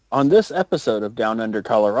On this episode of Down Under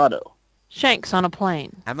Colorado, Shanks on a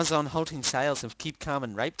plane. Amazon halting sales of Keep Calm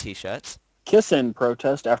and Rape t-shirts. Kiss-In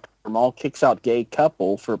protest after mall kicks out gay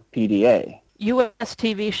couple for PDA. U.S.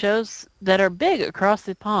 TV shows that are big across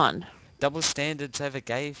the pond. Double standards over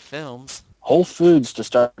gay films. Whole Foods to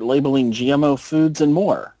start labeling GMO foods and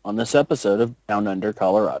more on this episode of Down Under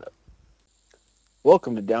Colorado.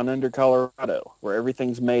 Welcome to Down Under Colorado, where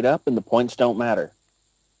everything's made up and the points don't matter.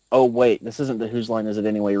 Oh wait, this isn't the Whose Line Is It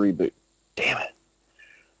Anyway reboot. Damn it.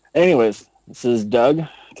 Anyways, this is Doug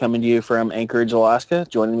coming to you from Anchorage, Alaska.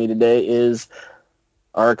 Joining me today is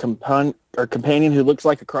our companion who looks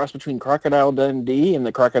like a cross between Crocodile Dundee and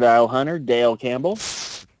the Crocodile Hunter, Dale Campbell.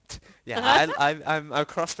 Yeah, I'm a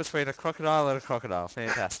cross between a crocodile and a crocodile.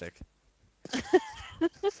 Fantastic.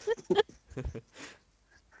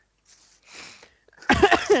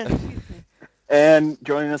 Excuse me. And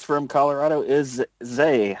joining us from Colorado is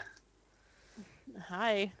Zay.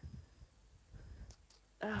 Hi.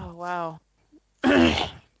 Oh wow.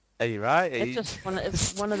 Are you right? It's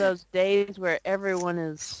one of those days where everyone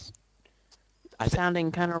is I think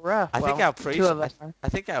sounding kind of rough. I think Well, our the two pre of us are. I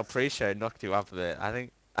think our pre-show knocked you up a bit. I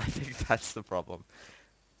think that's the problem.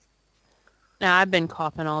 Now I've been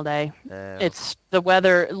coughing all day. Uh, It's the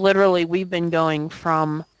weather. Literally, we've been going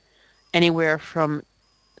from anywhere from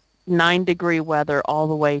 9-degree weather all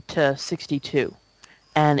the way to 62,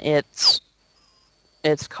 and it's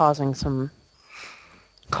causing some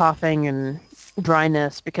coughing and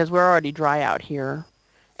dryness because we're already dry out here.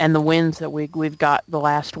 And the winds that we've got the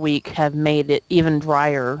last week have made it even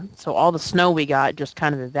drier. So all the snow we got just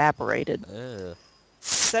kind of evaporated. uh, Yeah.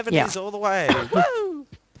 70s all the way. Woo!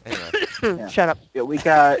 Anyway. Yeah. Shut up. Yeah, we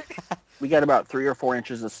got about 3 or 4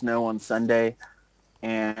 inches of snow on Sunday,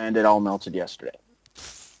 and it all melted yesterday.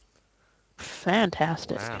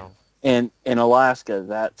 Fantastic. Wow. And in Alaska,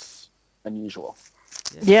 that's unusual.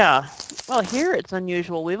 Yeah. Yeah. Well, here it's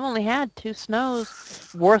unusual. We've only had 2 snows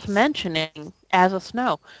worth mentioning as a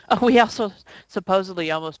snow. Oh, we also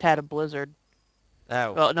supposedly almost had a blizzard.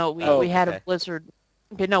 Oh. Well, no, we, Oh, we Oh, had a okay. blizzard.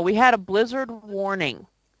 Okay, no, we had a blizzard warning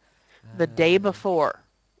the day Uh, before.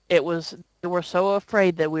 It was they were so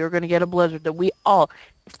afraid that we were going to get a blizzard that we all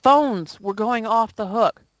phones were going off the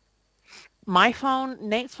hook. My phone,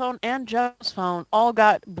 Nate's phone, and Joe's phone all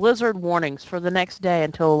got blizzard warnings for the next day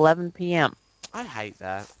until 11 p.m. I hate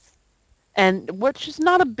that. And which is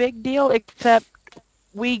not a big deal, except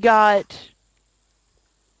we got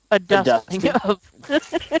a a dusting dusting.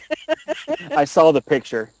 of I saw the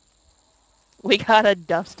picture. we got a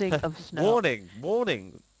dusting of snow. Warning,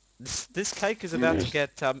 warning. This cake is about to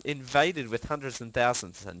get invaded with hundreds and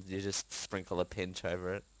thousands, and you just sprinkle a pinch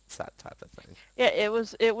over it. It's that type of thing. Yeah,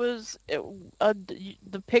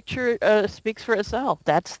 the picture speaks for itself.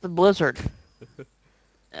 That's the blizzard.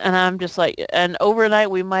 And I'm just like, and overnight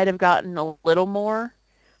we might have gotten a little more,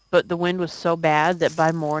 but the wind was so bad that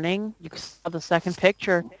by morning, you saw the second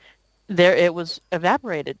picture, there it was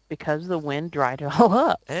evaporated because the wind dried it all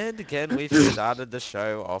up. And again, we've started the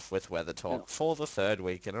show off with weather Yeah. talk for the third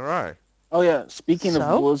week in a row. Oh yeah, speaking of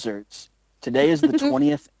So, blizzards, today is the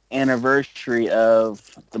 20th anniversary of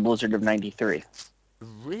the blizzard of '93.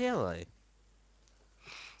 Really?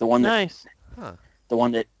 The one that nice. Huh. the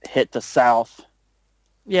one that hit the south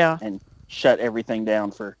Yeah. and shut everything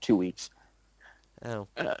down for 2 weeks. Oh.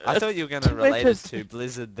 I Uh, thought you were going to to which relate it is, to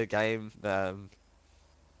Blizzard, the game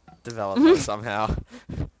developer somehow.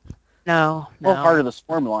 no, Well, Heart no. of the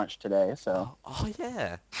Swarm launched today, so Oh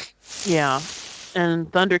yeah. Yeah.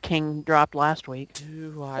 And Thunder King dropped last week.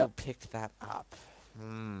 Do I yeah, pick that up?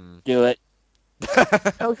 Hmm. do it.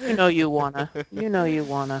 Oh, you know you wanna. You know you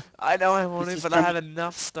wanna. I know I want This to, is but I from have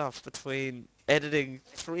enough stuff between editing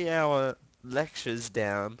 3-hour lectures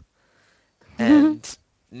down and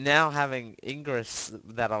now having Ingress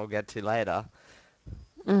that I'll get to later.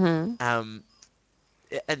 Mhm. Um,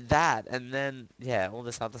 and that, and then yeah, all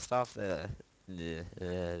this other stuff.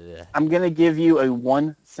 Yeah, I'm gonna give you a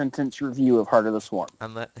one sentence review of Heart of the Swarm,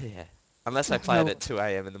 unless I play it No. at 2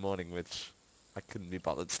 a.m. in the morning, which I couldn't be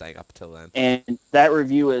bothered staying up till then. and that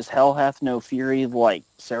review is Hell Hath No Fury, like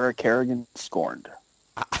Sarah Kerrigan scorned.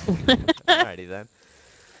 Alrighty then.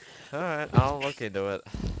 All right, I'll look into it.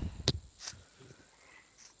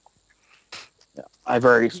 Yeah, I've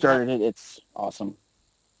already Yeah. started it. It's awesome.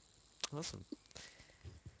 Awesome.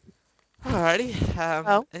 Alrighty.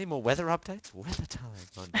 Well, Any more weather updates? Weather time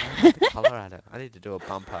on Down Under Colorado. I need to do a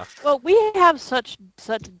bumper. well, we have such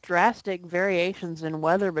drastic variations in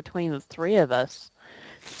weather between the three of us.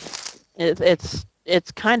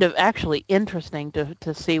 It's kind of actually interesting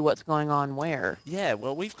to see what's going on where. Yeah,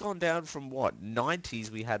 well, we've gone down from what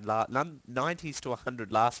 90s we had 90s to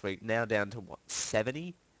 100 last week. Now down to what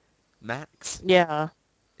 70? max. Yeah.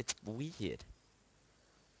 It's weird.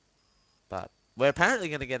 But we're apparently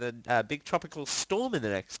going to get a big tropical storm in the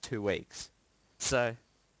next 2 weeks. So,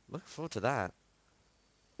 looking forward to that.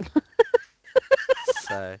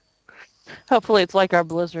 So, Hopefully it's like our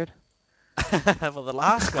blizzard. well, the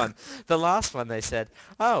last one they said,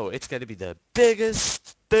 oh, it's going to be the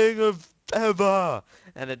biggest thing of ever.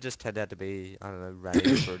 And it just turned out to be, I don't know,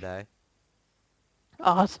 rain for a day.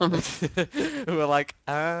 Awesome. We were like,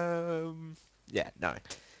 yeah, no.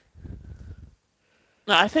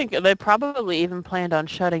 I think they probably even planned on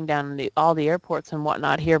shutting down all the airports and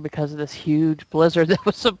whatnot here because of this huge blizzard that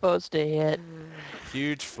was supposed to hit.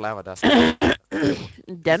 Huge flower dusting. I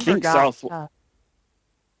Denver think got. South, I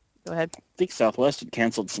Go ahead. think Southwest had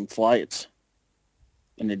canceled some flights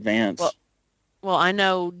in Well, advance. well, I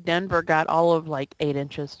know Denver got all of like 8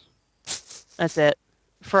 inches. That's it.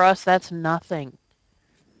 For us, that's nothing.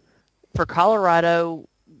 For Colorado,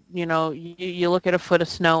 you look at a foot of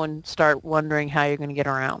snow and start wondering how you're going to get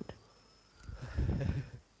around.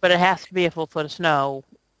 But it has to be a full foot of snow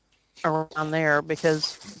around there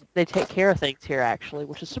because they take care of things here, actually,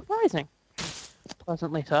 which is surprising.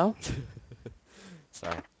 Pleasantly so.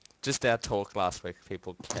 Sorry. Just our talk last week,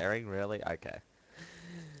 people caring, really? Okay.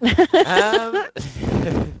 Um,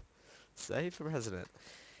 Save for president.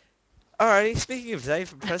 Alrighty, speaking of Save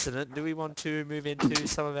for president, do we want to move into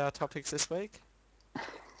some of our topics this week?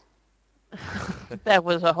 That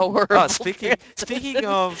was a Oh, horrible speaking transition.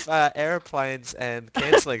 of airplanes and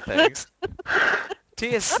cancelling things,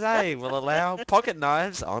 TSA will allow pocket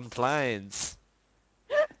knives on planes.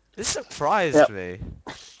 This surprised Yep. me.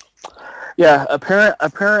 Yeah.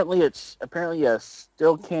 Apparently yes.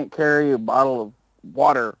 Still can't carry a bottle of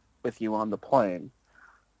water with you on the plane,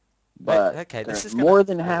 but Okay, they're more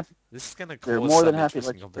than look, happy. this is gonna They're cause more than some happy to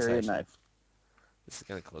interesting let you carry a conversation. knife. This is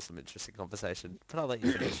gonna cause some interesting conversation, but I'll let you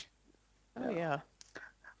finish. Oh, yeah.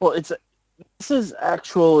 Well, this is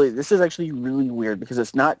actually really weird because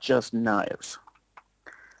it's not just knives.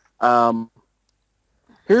 Um,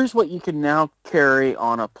 here's what you can now carry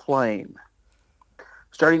on a plane.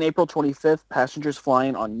 Starting April 25th, passengers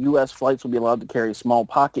flying on U.S. flights will be allowed to carry small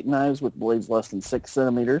pocket knives with blades less than 6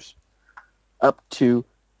 centimeters, up to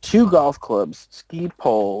 2 golf clubs, ski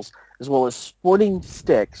poles, as well as sporting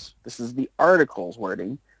sticks. This is the article's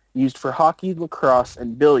wording, used for hockey, lacrosse,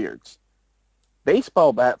 and billiards.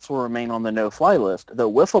 Baseball bats will remain on the no-fly list,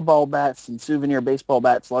 though wiffle ball bats and souvenir baseball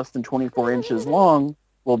bats less than 24 inches long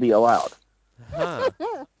will be allowed. Huh.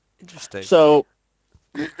 Interesting. So,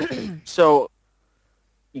 so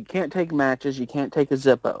you can't take matches, you can't take a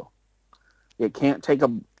Zippo, you can't take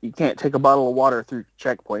a bottle of water through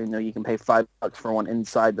checkpoint, even though you can pay $5 for one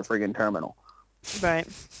inside the friggin' terminal. Right.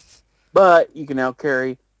 But you can now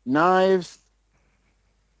carry knives,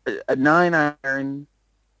 a 9 iron,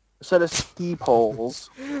 a set of ski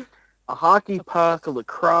poles, a hockey puck, a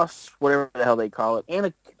lacrosse, whatever the hell they call it, and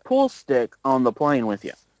a pool stick on the plane with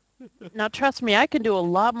you. Now, trust me, I can do a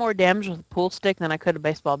lot more damage with a pool stick than I could a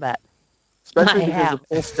baseball bat. I Especially because the have.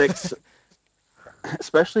 pool sticks,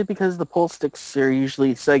 especially because the pool sticks are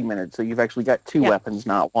usually segmented, so you've actually got two Yep, weapons,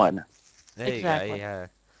 not one. There you go, exactly. yeah.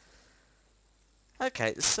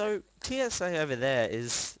 Okay, so TSA over there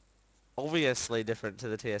is obviously different to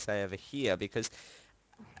the TSA over here because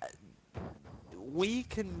we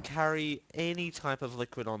can carry any type of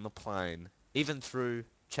liquid on the plane, even through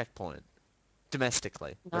checkpoint,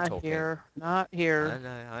 domestically, we're Not talking. here. Not here.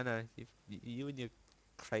 I know, you and your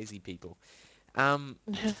crazy people. Um,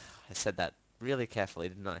 I said that really carefully,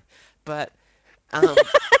 didn't I? But, um,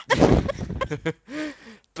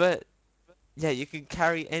 but, yeah, you can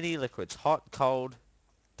carry any liquids, hot, cold,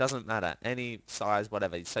 doesn't matter, any size,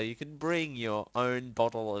 whatever. So you can bring your own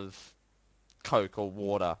bottle of Coke or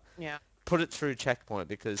water, Yeah. put it through checkpoint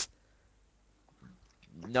because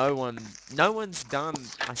no one's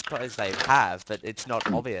done, I suppose they have, but it's not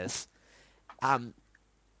obvious, um,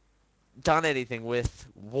 done anything with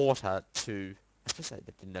water to, I suppose they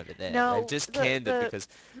didn't over there. They've No, just the canned it because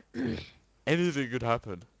anything could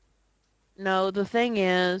happen. no, the thing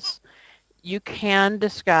is, you can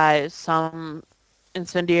disguise some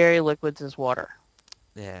incendiary liquids as water.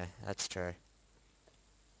 Yeah, that's true.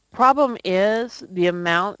 Problem is the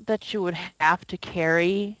amount that you would have to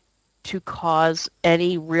carry to cause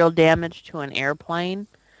any real damage to an airplane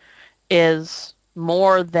is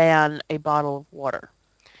more than a bottle of water.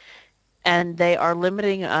 And they are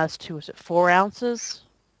limiting us to, is it 4 ounces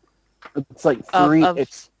It's like of, three. of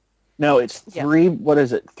It's no, it's yeah, three. What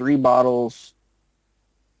is it? 3 bottles,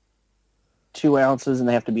 2 ounces, and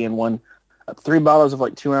they have to be in one. 3 bottles of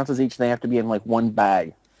like 2 ounces each, and they have to be in like one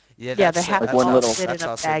bag. Yeah, Yeah, they have Like to one all little fit in that's a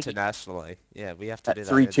us baggie. internationally. Yeah, we have to that do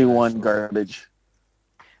that 3-2-1 internationally. garbage.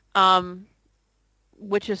 Um,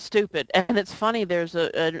 which is stupid. And it's funny, there's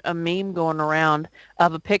a meme going around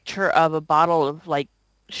of a picture of a bottle of like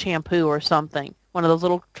shampoo or something, one of those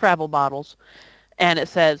little travel bottles, and it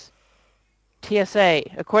says TSA,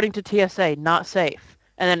 according to TSA, not safe.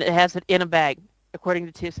 And then it has it in a bag,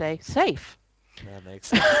 according to TSA, safe. That makes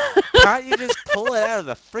sense. Can't you just pull it out of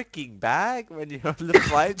the freaking bag when you're on the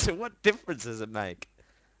plane? So what difference does it make?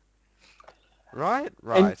 Right?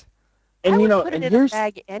 And Right. I and would put it and in a here's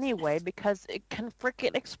bag anyway because it can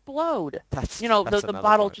frickin' explode. That's You know, that's the another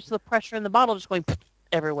bottle, point. just the pressure in the bottle just going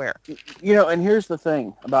everywhere. and here's the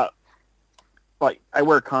thing about, like, I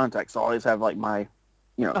wear contacts. So I always have like my,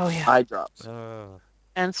 Oh yeah. eye drops. Oh,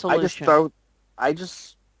 And I just solution. throw, I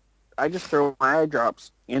just I just throw my eye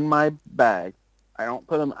drops in my bag. I don't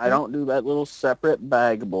put them. I Hmm? don't do that little separate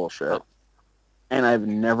bag bullshit. Oh. And I've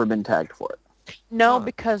never been tagged for it. No, huh.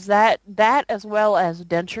 because that as well as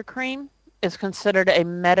denture cream is considered a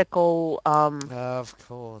medical Of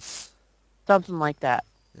course. something like that.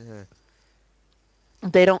 Yeah.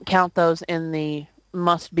 They don't count those in the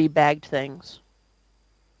must be bagged things.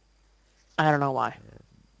 I don't know why.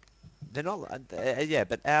 They're not. Yeah,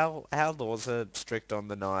 but our laws are strict on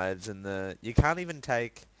the knives and the. You can't even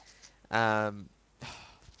take um.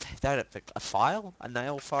 They don't a file, a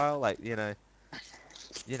nail file, like you know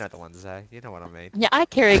the ones, eh? You know what I mean. Yeah, I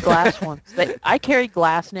carry glass ones. I carry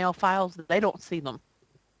glass nail files. They don't see them.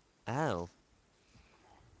 Oh.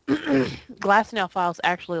 Glass nail files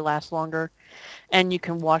actually last longer, and you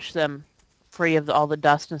can wash them free of all the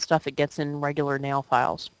dust and stuff it gets in regular nail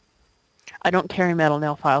files. I don't carry metal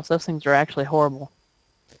nail files. Those things are actually horrible.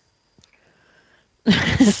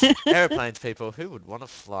 Airplanes, people. Who would want to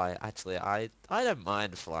fly? Actually, I don't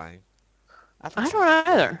mind flying. I've had I some don't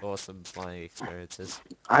really either. awesome flying experiences.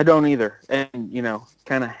 I don't either. And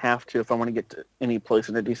kind of have to if I want to get to any place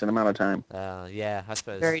in a decent amount of time. Yeah, I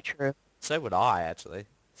suppose. Very true. So would I, actually.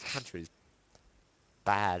 This country's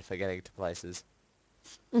bad for getting to places.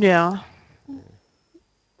 Yeah, Yeah.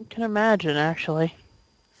 I can imagine actually.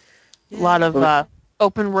 A lot Yeah, of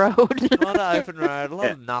open road. a lot of open road, a lot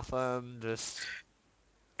Yeah. of nothing, just...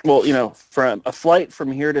 Well, from a flight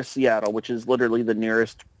from here to Seattle, which is literally the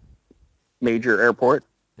nearest major airport,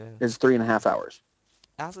 Yeah. is 3.5 hours.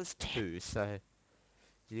 Ours is two, so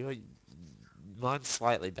you mine's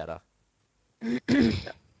slightly better.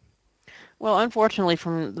 Well, unfortunately,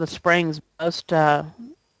 from the Springs, most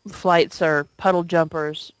flights are puddle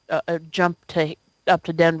jumpers, jump to up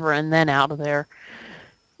to Denver and then out of there,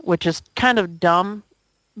 which is kind of dumb,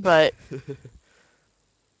 but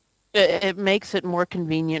it makes it more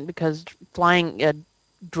convenient because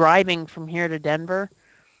driving from here to Denver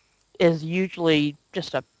is usually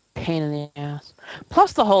just a pain in the ass.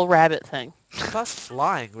 Plus the whole rabbit thing. Plus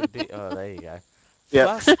flying would be... Oh, there you go. Yep.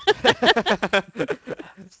 Plus...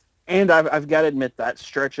 And I've got to admit that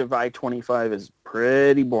stretch of I-25 is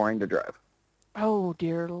pretty boring to drive. Oh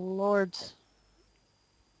dear lords,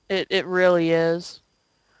 it really is.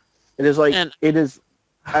 It is like And it is.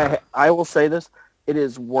 I will say this. It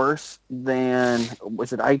is worse than,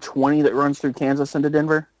 was it I-20 that runs through Kansas into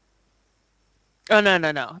Denver? oh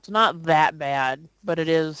no, it's not that bad, but it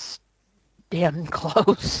is damn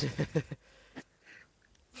close.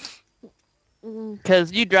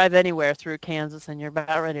 Because you drive anywhere through Kansas and you're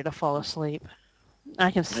about ready to fall asleep.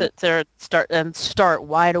 I can Yeah. sit there start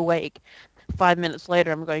wide awake. 5 minutes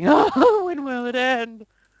later, I'm going, oh, when will it end?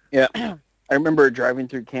 Yeah. I remember driving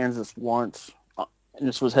through Kansas once, and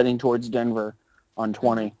this was heading towards Denver on Hmm.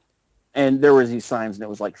 20, and there was these signs, and it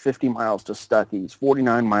was like 50 miles to Stuckey's,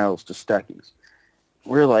 49 miles to Stuckey's.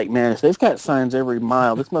 We're like, man, if they've got signs every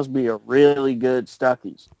mile, this must be a really good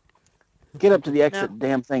Stuckey's. Get up to the No. exit,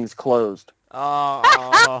 damn thing's closed. Oh,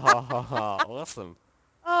 awesome.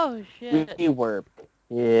 Oh We shit. were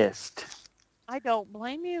pissed. I don't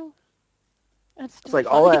blame you. That's It's too like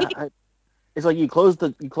all funny. it's like you close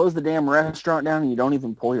the damn restaurant down and you don't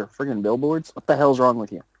even pull your friggin' billboards. What the hell's wrong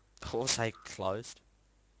with you? Or say closed.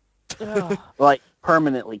 Ugh, Like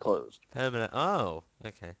permanently closed, Permanent. Oh,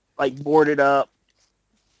 okay. like boarded up,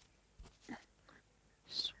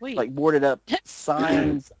 sweet. like boarded up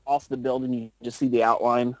signs off the building. You just see the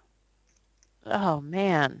outline. Oh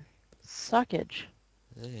man, suckage.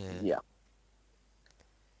 Yeah. Yeah,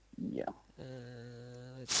 yeah.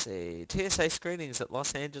 Let's see. TSA screenings at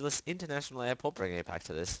Los Angeles International Airport, bringing it back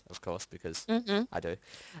to this, of course, because Mm-mm. I do.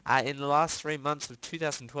 In the last 3 months of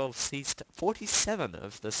 2012, seized 47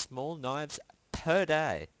 of the small knives per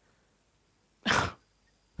day.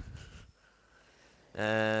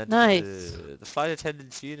 And Nice. the Flight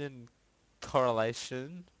Attendants Union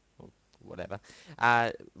correlation whatever,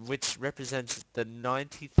 which represents the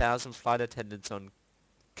 90,000 flight attendants on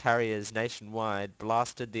carriers nationwide,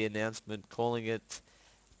 blasted the announcement, calling it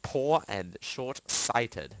poor and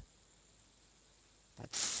short-sighted.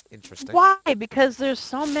 That's interesting. Why? Because there's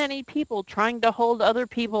so many people trying to hold other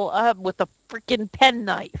people up with a freaking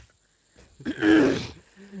penknife.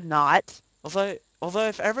 Not. Although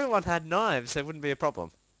if everyone had knives, there wouldn't be a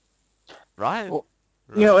problem, right? Well,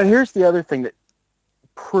 Right. and here's the other thing that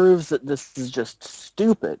proves that this is just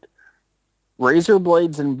stupid. Razor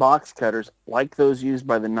blades and box cutters, like those used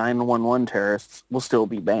by the 911 terrorists, will still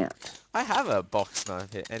be banned. I have a box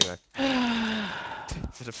knife here. Anyway,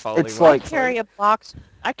 is it a folding It's I one, like, carry please? a box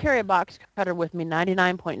I carry a box cutter with me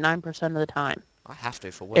 99.9% of the time. I have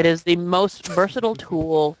to for It work. is the most versatile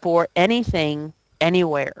tool for anything,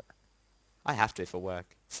 anywhere. I have to for work.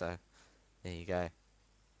 So there you go.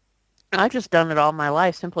 I've just done it all my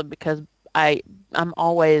life simply because I I'm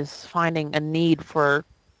always finding a need for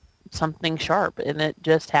something sharp, and it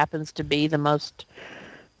just happens to be the most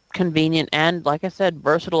convenient and, like I said,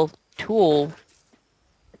 versatile tool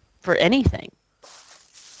for anything.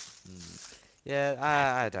 Hmm. Yeah,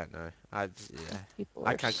 I don't know. People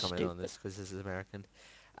I are can't comment on stupid. this because this is American.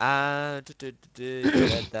 You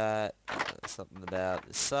read that something about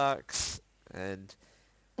it sucks and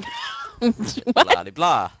blah de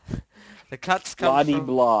blah. The cuts come blah de from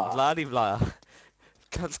blah. blah de blah.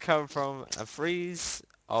 Cuts come from a freeze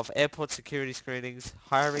of airport security screenings,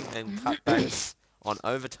 hiring and cutbacks on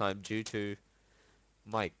overtime due to,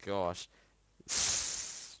 my gosh,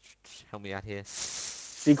 help me out here.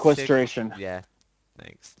 Sequestration, Yeah,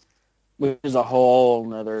 thanks. which is a whole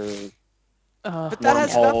nother But that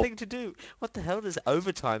has Yeah. wormhole. nothing to do. What the hell does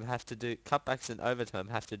overtime have to do? Cutbacks in overtime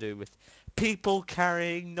have to do with people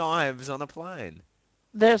carrying knives on a plane.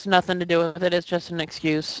 There's nothing to do with it. It's just an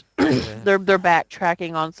excuse. Yeah. They're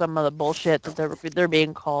backtracking on some of the bullshit that they're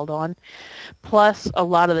being called on. Plus, a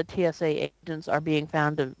lot of the TSA agents are being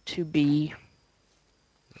found to be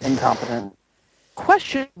Incompetent.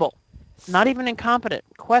 questionable. Not even incompetent.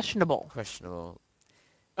 Questionable. Questionable.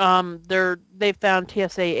 They've found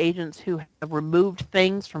TSA agents who have removed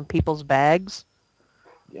things from people's bags.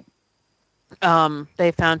 Yep.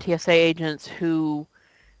 They found TSA agents who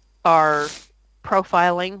are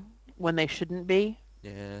profiling when they shouldn't be.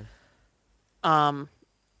 Yeah. Um,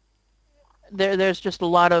 there's just a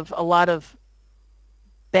lot of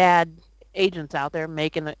bad agents out there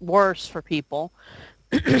making it worse for people,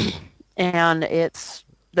 and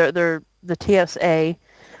the TSA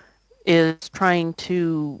is trying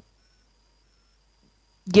to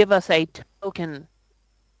give us a token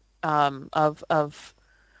of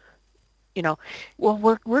you know, well,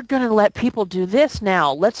 we're going to let people do this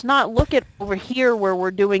now. Let's not look at over here where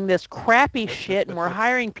we're doing this crappy shit and we're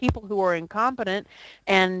hiring people who are incompetent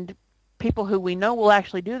and people who we know will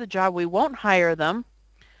actually do the job. We won't hire them.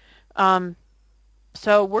 Um,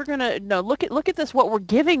 so we're gonna no look at this. What we're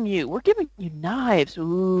giving you? We're giving you knives. Ooh,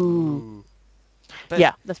 Ooh. But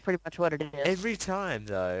yeah, that's pretty much what it is. every time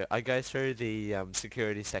though I go through the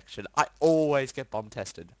security section, I always get bomb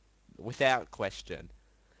tested, without question.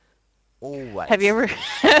 Have you Always. ever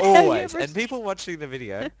have you Always. ever And people watching the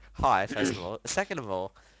video, hi, first of all. Second of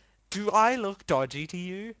all, do I look dodgy to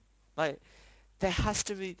you? Like, there has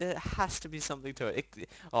to be something to it.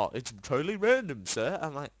 Oh, it's totally random, sir.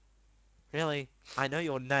 I'm like, really? I know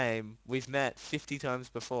your name. We've met 50 times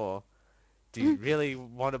before. Do you really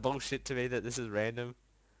want to bullshit to me that this is random?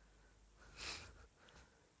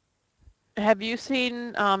 have you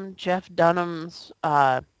seen Jeff Dunham's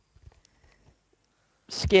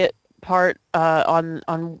skit part on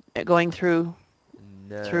going through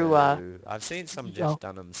No. I've seen some Jeff oh,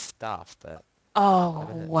 Dunham stuff, but I oh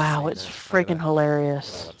haven't wow, seen it's it. freaking I gotta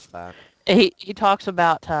hilarious. watch that. He talks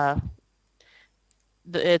about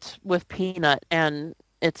it's with Peanut, and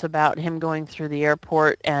it's about him going through the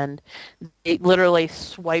airport and it literally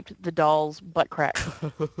swiped the doll's butt crack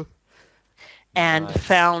and Nice.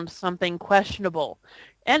 found something questionable.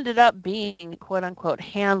 Ended up being quote unquote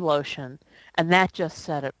hand lotion, and that just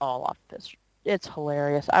set it all off. It's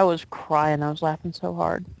hilarious. I was crying. I was laughing so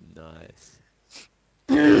hard. Nice.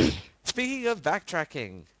 Speaking of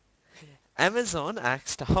backtracking, Amazon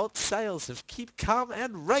acts to halt sales of Keep Calm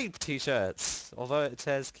and Rape t-shirts. Although it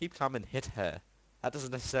says Keep Calm and Hit Her. That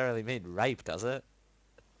doesn't necessarily mean rape, does it?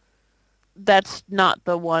 That's not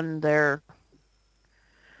the one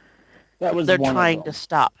That was they're one of trying to them.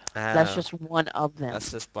 stop. That's Uh, just one of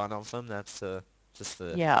that's them. just one of them. That's just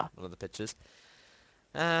Yeah. one of the pictures.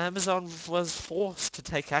 Amazon was forced to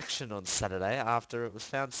take action on Saturday after it was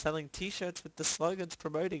found selling t-shirts with the slogans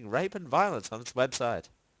promoting rape and violence on its website.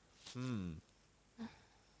 Hmm.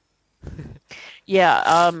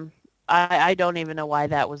 Yeah, I don't even know why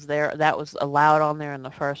that was there. That was allowed on there in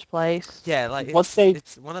the first place. Yeah, like What it's they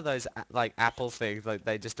it's one of those like Apple things, like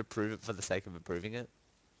they just approve it for the sake of approving it.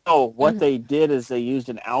 no, what Mhm. they did is they used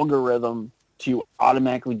an algorithm to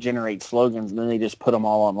automatically generate slogans, and then they just put them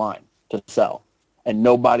all online to sell, and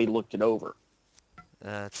nobody looked it over.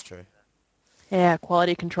 That's true. Yeah,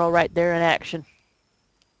 quality control right there in action.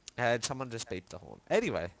 And someone just beeped the horn.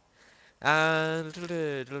 Anyway,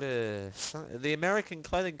 the American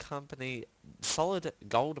clothing company Solid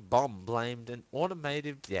Gold Bomb blamed an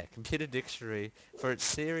automated, computer dictionary for its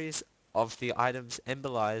series of the items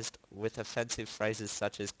embolized with offensive phrases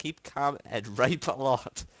such as keep calm and rape a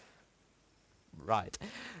lot. Right.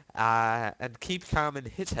 And keep calm and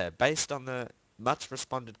hit her based on the much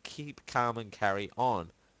responded keep calm and carry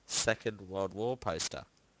on Second World War poster.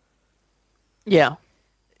 Yeah,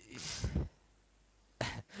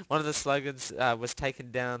 One of the slogans was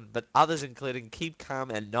taken down, but others, including "Keep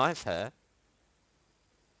calm and knife her,"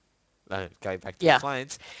 going back to the yeah,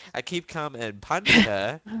 planes, "Keep calm and punch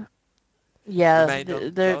her," yeah. remained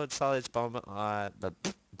on They're Gold Solid's the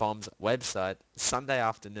bomb's website Sunday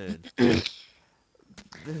afternoon.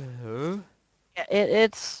 yeah,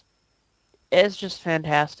 it's just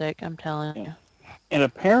fantastic. I'm telling Yeah. you. And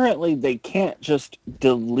apparently, they can't just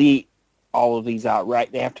delete all of these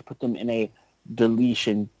outright. They have to put them in a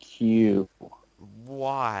deletion queue.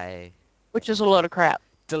 Why? Which is a load of crap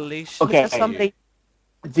Deletion Okay, because queue.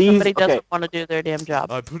 these somebody okay. doesn't want to do their damn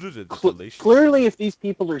job. I put it in the deletion Clearly, queue. if these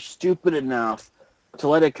people are stupid enough to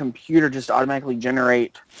let a computer just automatically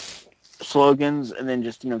generate slogans and then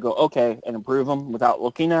just go okay and approve them without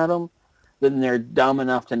looking at them, then they're dumb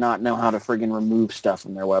enough to not know how to friggin' remove stuff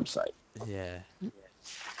from their website. Yeah.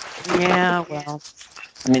 Yeah, well,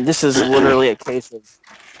 I mean, this is literally a case of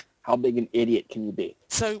how big an idiot can you be?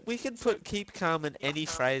 So we can put keep calm in any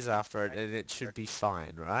phrase after it and it should be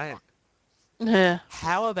fine, right? yeah.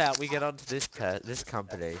 How about we get onto this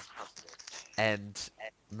company and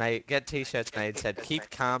get t-shirts made said keep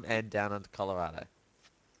calm and down under Colorado.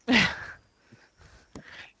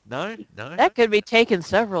 No? No? That could be taken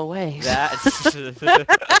several ways. That's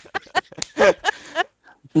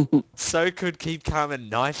so could keep calm and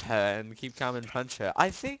knife her and keep calm and punch her. I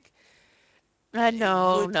think it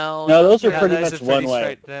No, would. no, No, those are No, pretty those are much pretty one way.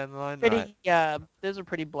 straight down the line, right? those are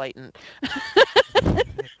pretty blatant.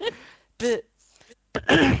 But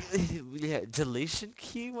yeah, deletion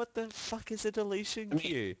queue? What the fuck is a deletion I mean,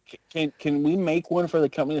 queue? can we make one for the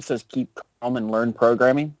company that says keep calm and learn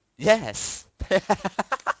programming? Yes.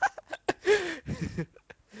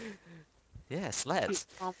 Yes, keep let's.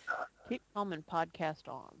 calm, keep calm and podcast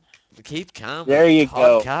on. Keep calm There and you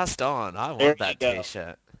go. podcast on. I There want you that go.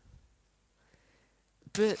 t-shirt.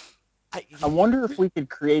 But I, I wonder if we could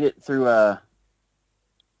create it through a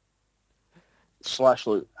slash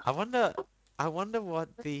loop. I wonder, I wonder what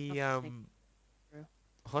That's the something true.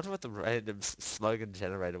 I wonder what the random slogan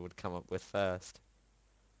generator would come up with first.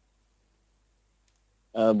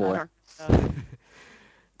 Oh I boy, don't know.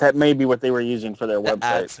 that may be what they were using for their website.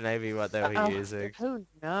 That's maybe what they were Oh, using. who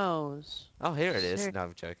knows? Oh, here it is. Seriously. No,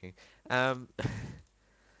 I'm joking. Um,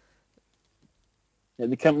 Yeah,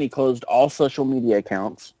 the company closed all social media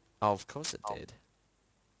accounts. oh, of course it did.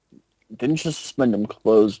 Didn't just suspend them,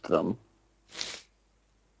 closed them.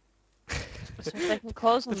 So if they can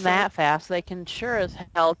close The them first, that fast, they can sure as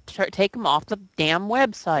hell take them off the damn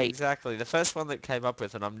website. exactly. The first one that came up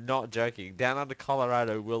with, and I'm not joking, Down Under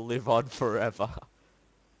Colorado will live on forever.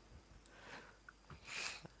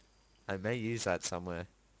 I may use that somewhere.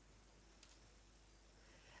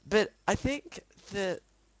 But I think that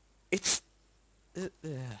it's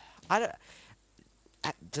I don't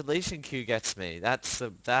deletion queue gets me. That's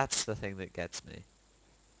the thing that gets me.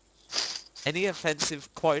 Any offensive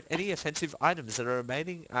items that are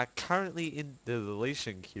remaining are currently in the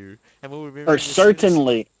deletion queue and will be Or removed as soon as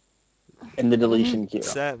certainly in the Hmm. deletion queue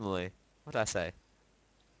certainly. What did I say?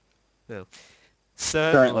 No. currently.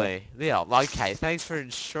 Certainly. Yeah, okay. Thanks for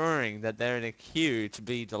ensuring that they're in a queue to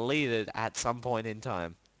be deleted at some point in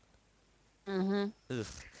time. Hmm. Ugh.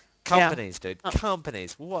 Yeah. Companies, dude. Uh,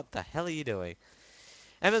 Companies. What the hell are you doing?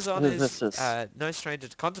 Amazon is This is no stranger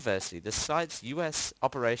to controversy. The site's US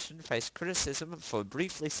operation faced criticism for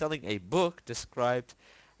briefly selling a book described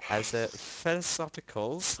as a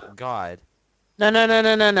philosophical's guide. no, no, no,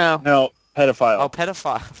 no, no, no. no Oh, pedophile.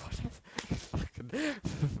 pedophile. Fucking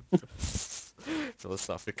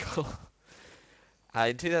philosophical.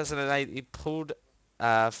 In 2008, he pulled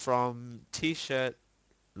from T-shirt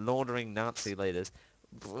laundering Nazi leaders.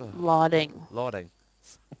 Lauding. Lauding.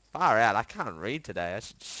 Far out. I can't read today. I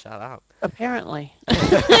should shut up. Apparently.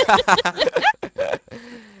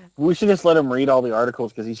 We should just let him read all the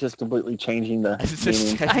articles because he's just completely changing the It's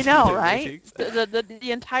just meaning. I changing know, the right? meanings.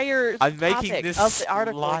 The entire I'm making topic this of the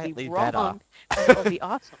article would be slightly better. wrong, and that would be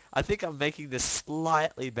awesome. I think I'm making this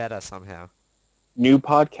slightly better somehow. New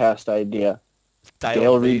podcast idea. Dale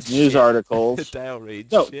Dale reads reads news shit. articles. Dale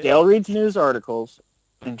reads No, shit. Dale reads news articles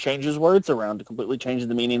and changes words around to completely change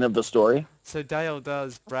the meaning of the story. So Dale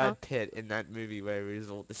does Uh-huh. Brad Pitt in that movie where he's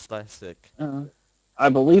all dyslexic. Uh, I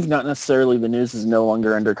believe not necessarily the news is no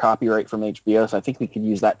longer under copyright from HBO, so I think we could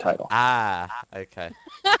use that title. Ah, okay.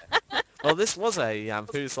 Well, this was a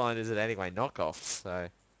Whose Line Is It Anyway knockoff, so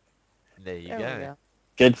there you There we go. go.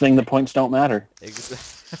 Good thing the points don't matter.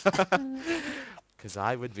 Because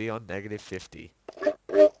I would be on -50.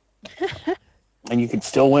 And you could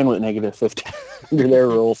still win with negative 50 under their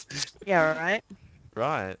rules. Yeah, right.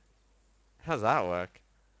 Right. How's that work?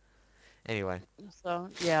 Anyway, So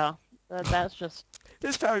yeah, that's just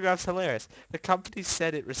this paragraph's hilarious. The company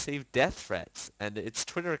said it received death threats, and its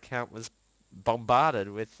Twitter account was bombarded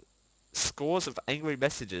with scores of angry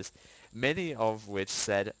messages, many of which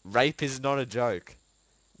said, "Rape is not a joke."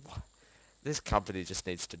 This company just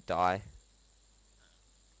needs to die.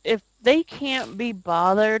 if they can't be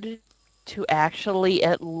bothered to actually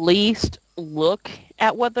at least look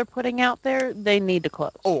at what they're putting out there, they need to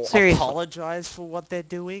close. Or Seriously. apologize for what they're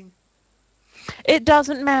doing. It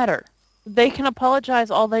doesn't matter. They can apologize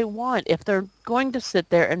all they want. If they're going to sit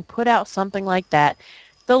there and put out something like that,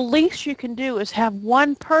 the least you can do is have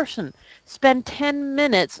one person spend 10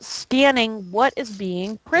 minutes scanning what is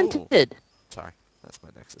being Oh, printed. sorry. That's my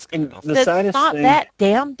Nexus going And off. the That's saddest not thing, that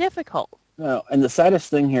damn difficult. no, and the saddest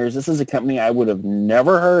thing here is this is a company I would have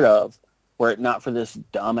never heard of were it not for this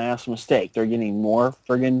dumbass mistake. They're getting more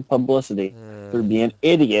friggin' publicity Uh, through being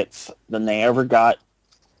idiots than they ever got.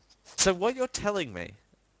 so what you're telling me,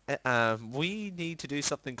 we need to do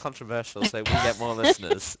something controversial so we get more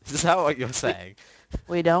listeners. Is that what you're We, saying?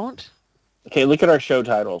 we don't. Okay, look at our show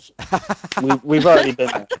titles. We've already been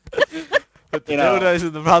there. With the You know, dildos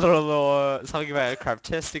and the mother-in-law, something about a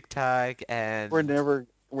craptastic tag, we're and... never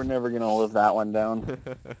we're never gonna live that one down.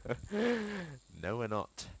 No, we're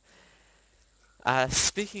not.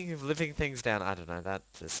 Speaking of living things down, I don't know,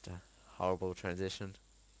 that's just a horrible transition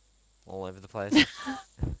all over the place.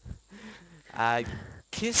 Uh,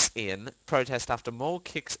 Kiss in protest after mall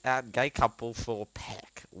kicks out gay couple for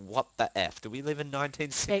peck. What the F? Do we live in Okay,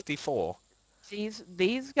 1964?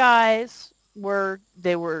 these guys were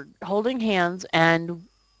holding hands and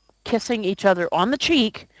kissing each other on the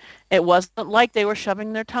cheek. It wasn't like they were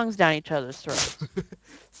shoving their tongues down each other's throats.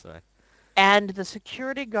 Sorry. And the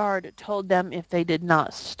security guard told them if they did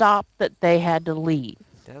not stop that they had to leave.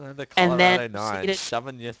 Down under And then Colorado 9, proceeded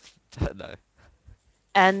shoving your... no.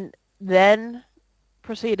 and then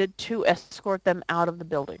proceeded to escort them out of the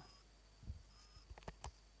building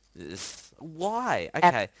Why? at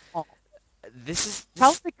Okay, the mall. this is...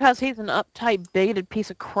 Probably because he's an uptight, bigoted piece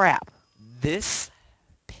of crap. This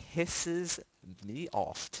pisses me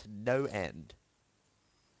off to no end.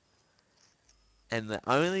 And the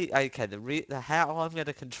only... Okay, the how I'm going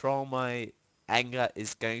to control my anger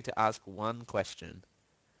is going to ask one question.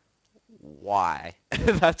 Why?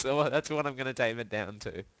 That's what I'm gonna tame it down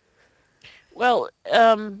to. Well,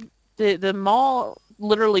 the mall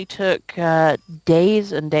literally took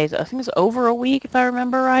days and days. I think it was over a week, if I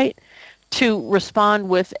remember right, to respond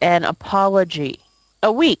with an apology. A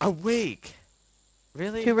A week week? to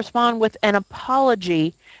Really? respond with an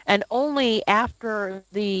apology, and only after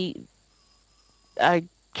the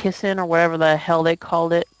kiss-in or whatever the hell they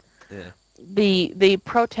called it, Yeah. the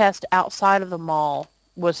protest outside of the mall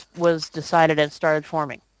was decided and started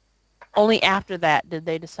forming. Only after that did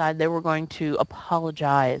they decide they were going to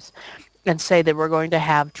apologize and say they were going to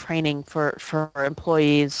have training for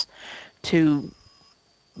employees to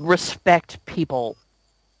respect people.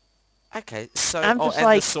 Okay. So, I'm oh, just and the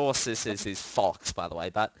like, source is Fox, by the way,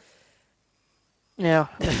 but you know,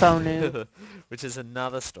 the phone news. which is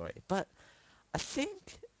another story. But I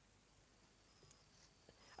think,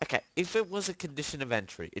 okay, if it was a condition of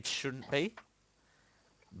entry, it shouldn't be.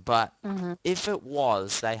 But Hmm. if it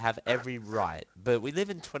was, they have every right. But we live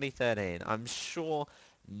in 2013. I'm sure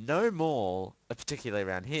no mall, particularly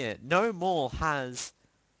around here, no mall has...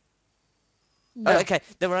 Oh, No. okay,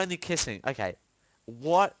 they were only kissing. Okay.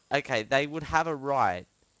 What? Okay, they would have a right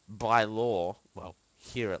by law, well,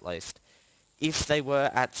 here at least, if they were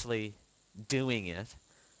actually doing it,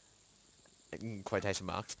 in quotation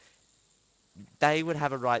marks, they would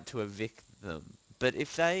have a right to evict them. But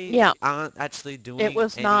if they Yeah, aren't actually it doing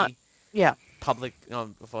was not. any Yeah, public,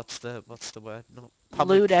 what's the word? Not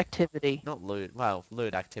lewd public, activity. not lewd, well,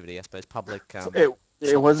 lewd activity, I suppose, public, It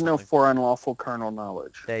It was no something. for unlawful carnal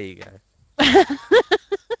knowledge, There you go.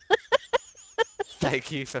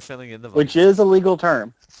 Thank you for filling in the which blanks. is a legal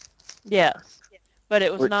term. Yes, but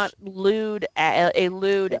it was not Which, a lewd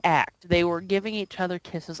yeah, act. They were giving each other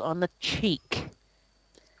kisses on the cheek.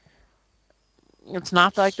 It's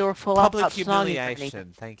not like they were full out Public snogging or anything.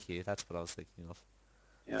 humiliation. Thank you. That's what I was thinking of.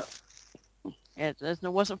 yeah. It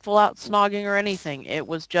wasn't full out snogging or anything. It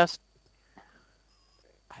was just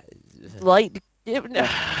light. Now,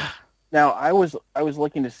 now I was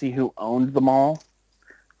looking to see who owned the mall,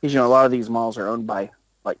 because a lot of these malls are owned by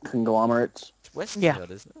like conglomerates. It's Yeah.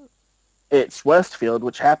 Westfield, isn't it? It's Westfield,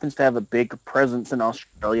 which happens to have a big presence in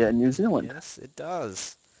Australia and New Zealand. Yes, it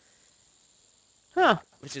does. Huh.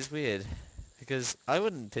 Which is weird. Because I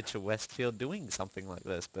wouldn't picture Westfield doing something like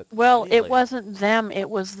this, but Well, it weirdly, wasn't them. It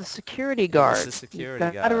was the security it was the guard. You security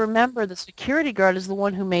got to guard. remember, the security guard is the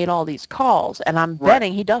one who made all these calls, and I'm Right.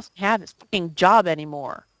 betting he doesn't have his fucking job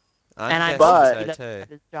anymore. And I'm I'm hoping guessing But he so doesn't too. have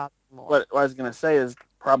his job anymore. what I was going to say is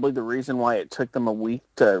probably the reason why it took them a week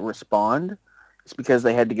to respond is because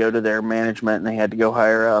they had to go to their management and they had to go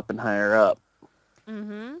higher up and higher up.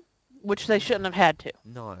 Mm-hmm. Which they shouldn't have had to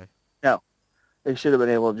No. No, they should have been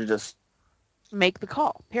able to just, make the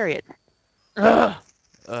call. Period. yeah. Ugh.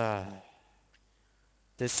 Ugh.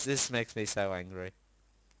 This makes me so angry.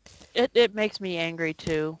 It makes me angry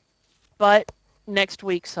too. But next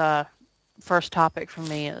week's first topic for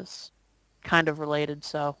me is kind of related.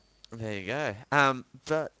 So There you go.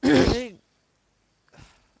 But the thing,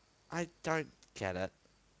 I don't get it.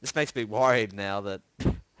 This makes me worried now that, do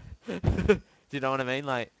you know what I mean?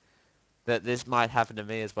 Like, that this might happen to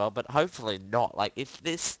me as well, but hopefully not. Like, if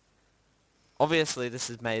this, obviously this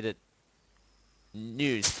has made it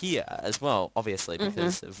news here as well, obviously hmm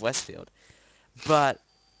because of Westfield. But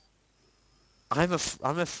I'm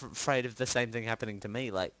afraid of the same thing happening to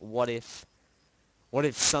me. Like, what if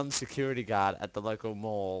some security guard at the local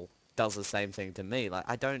mall does the same thing to me? Like,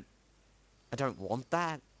 I don't want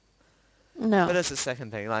that. But no. as a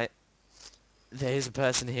second thing, like, there's a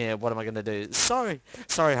person here, what am I going to do? Sorry,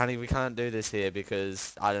 honey, we can't do this here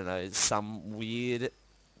because, I don't know, some weird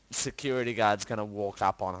security guard's going to walk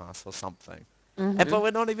up on us or something. hmm But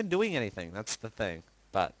we're not even doing anything, that's the thing.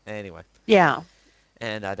 But anyway, Yeah.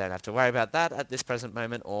 and I don't have to worry about that at this present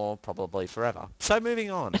moment or probably forever. So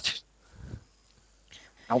moving on.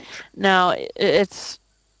 Ouch. Now it's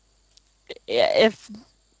if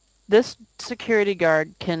this security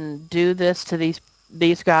guard can do this to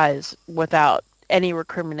these guys without any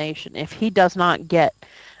recrimination, if he does not get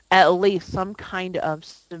at least some kind of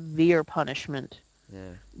severe punishment,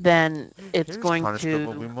 Yeah. then it's His going punishment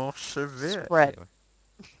will be to more severe. spread. Anyway,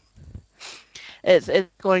 It's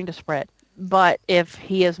going to spread. But if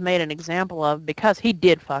he is made an example of, because he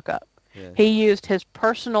did fuck up, yeah. he used his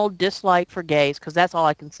personal dislike for gays, because that's all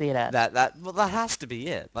I can see it as. That has to be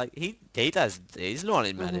it. Like he's not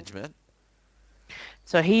in hmm management.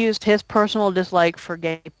 So he used his personal dislike for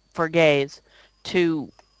gays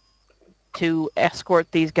to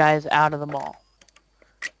escort these guys out of the mall.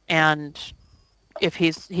 And if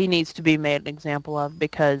he needs to be made an example of,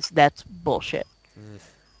 because that's bullshit. Ugh.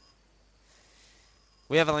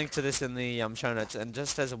 We have a link to this in the show notes, and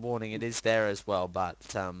just as a warning, it is there as well. But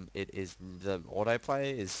it is the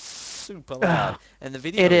autoplay is super loud, Ugh, and the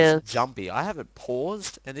video it is is. jumpy. I have it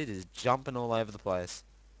paused, and it is jumping all over the place.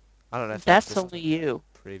 I don't know if that's That's just only the you.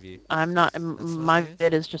 preview. I'm not. That's not My you.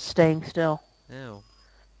 vid is just staying still. No.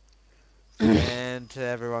 And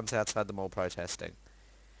everyone's outside the mall protesting,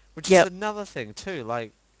 which is Yep. another thing too.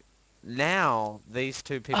 Like now, these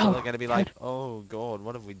two people are Oh, going to be like, good. "Oh God,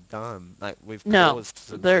 what have we done? Like we've No, caused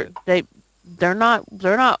some they're shit." they they're not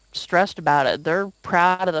stressed about it. They're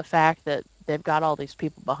proud of the fact that they've got all these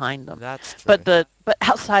people behind them. That's But true. but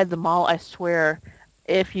outside the mall, I swear,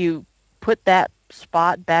 if you put that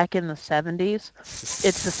spot back in the 70s,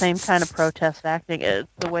 it's the same kind of protest acting. It's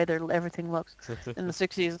the way everything looks in the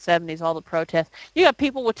 60s and 70s. All the protests. You got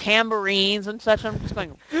people with tambourines and such. I'm just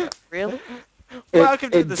going, really? It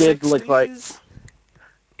Welcome to it the did look like '60s.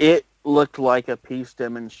 a peace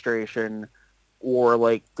demonstration or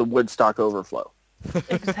like the Woodstock overflow.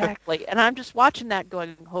 Exactly. And I'm just watching that,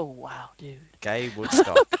 going, oh wow, dude. Gay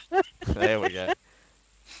Woodstock. There we go.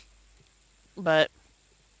 But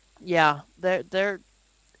yeah, they're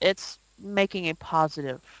it's making a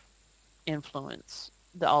positive influence.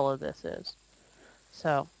 All of this is.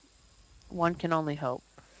 So one can only hope.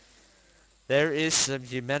 There is some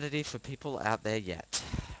humanity for people out there yet,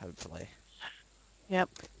 hopefully. Yep.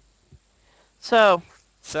 So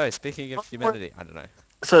So, speaking of onward, humanity, I don't know.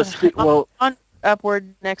 So well, on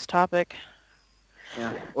upward. Next topic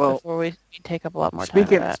yeah. Well, before we take up a lot more time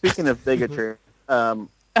with speaking that. speaking of bigotry, Um,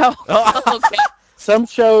 Oh, okay. some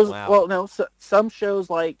shows, Wow. well, no, some shows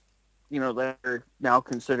like, that are now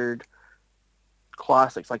considered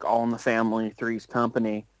classics, like All in the Family, Three's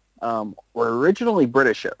Company, were originally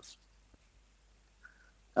British shows.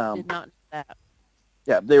 Um, Did not know that.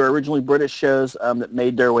 yeah, they were originally British shows that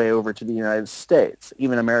made their way over to the United States.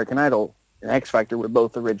 Even American Idol and X Factor were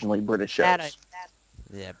both originally British That I shows.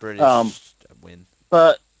 Yeah, Um, British win.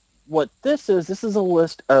 but what this is a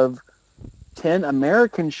list of 10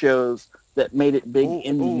 American shows that made it big Oh,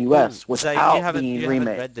 in the oh, oh. U.S. So without being you haven't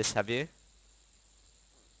remade. read this, have you?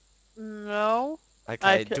 no.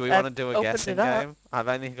 Okay, do we want I've to do a opened guessing it up. game? I've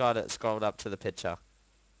only got it scrolled up to the picture.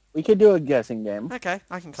 We could do a guessing game. Okay,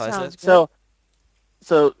 I can close it. Sounds good. So,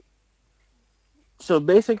 so, so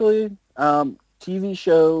basically, TV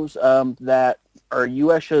shows that are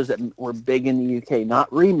U.S. shows that were big in the U.K.,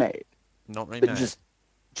 not remade, Not but remade. just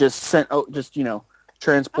sent, just Oh,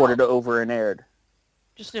 transported over and aired.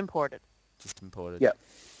 just imported. Just imported. Yep,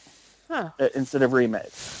 Huh. instead of remade.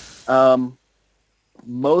 Um,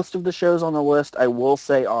 most of the shows on the list, I will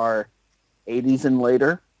say, are 80s and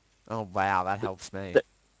later. Oh, wow, that helps me. Th-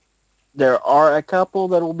 There are a couple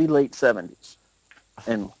that will be late 70s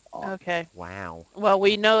and on. Okay. Wow. Well,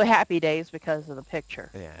 we know Happy Days because of the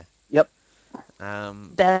picture. Yeah. Yep,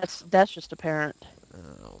 Um, That's just apparent.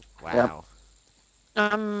 oh, yep.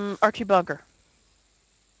 wow. Archie Bunker.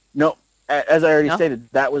 No, as I already No. stated,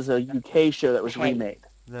 that was a UK show that was Hey. remade.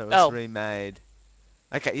 That was Oh, remade.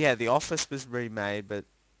 Okay, yeah, The Office was remade, but,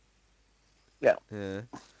 Yeah. yeah.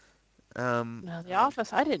 Um, no, The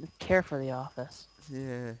Office. I didn't care for The Office.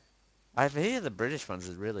 yeah. I hear the British ones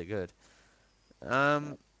is really good.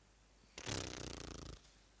 Um,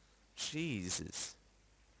 Jesus.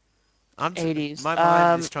 '80s. My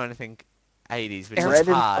mind is trying to think 80s, which is Air. Red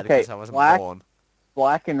and hard okay, because I wasn't black, born.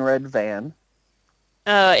 black and red van.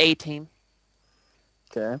 18.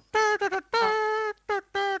 Okay.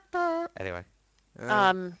 Uh, Anyway. Um,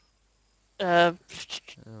 um. Uh.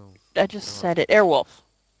 oh, I just God. said it. Airwolf.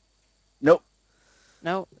 Nope.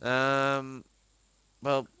 No. Um,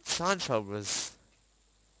 well, Seinfeld was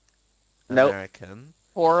Nope. American,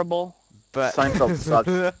 Horrible. but Seinfeld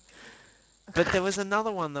sucked. but there was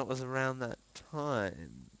another one that was around that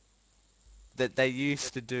time that they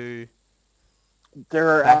used to do There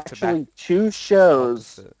are back to back actually two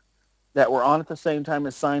shows opposite. that were on at the same time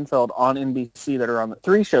as Seinfeld on NBC that are on the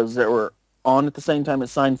three shows that were on at the same time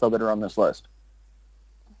as Seinfeld that are on this list.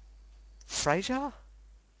 Frasier?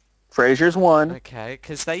 Frasier's one. Okay,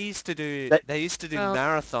 because That they used to do Well,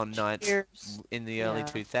 marathon nights Cheers. in the early Yeah.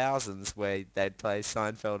 2000s where they'd play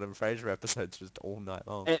Seinfeld and Frasier episodes just all night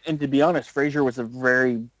long. and to be honest, Frasier was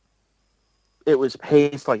it was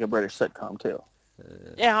paced like a British sitcom too.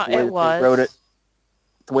 Uh, Yeah, The way it that they wrote it, was.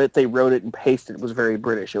 the way that they wrote it and pasted it was very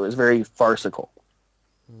British. It was very farcical,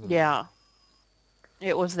 hmm. Yeah.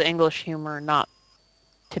 It was the English humor, not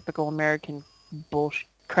typical American bullshit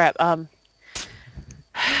crap.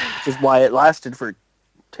 which is why it lasted for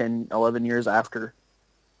 10, 11 years after.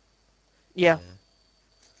 Yeah.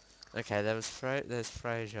 Yeah. Okay, there's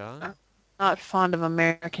Frasier. Uh, Not fond of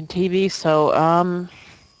American TV, so I'm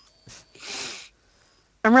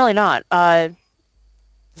really not.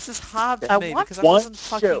 This is hard for I me want. because I One wasn't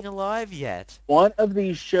show, fucking alive yet. one of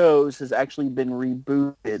these shows has actually been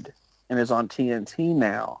rebooted and is on TNT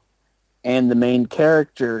now. And the main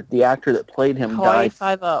character, the actor that played him, Hawaii died.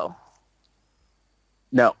 Five O.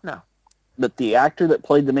 No, No. but the actor that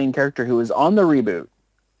played the main character, who was on the reboot,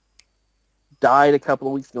 died a couple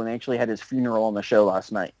of weeks ago, and they actually had his funeral on the show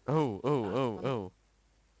last night. Oh, oh, oh, Um, oh.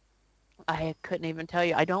 I couldn't even tell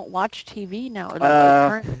you. I don't watch TV now. Uh,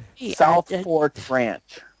 Current TV. South Fork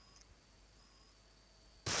Ranch,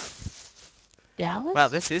 Wow,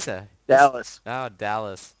 Dallas. this Dallas. oh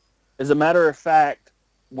Dallas. As a matter of fact,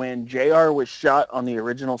 when JR was shot on the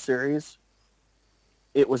original series,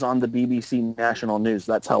 it was on the BBC national news.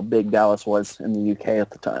 That's how big Dallas was in the UK at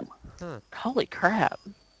the time. Huh. Holy crap.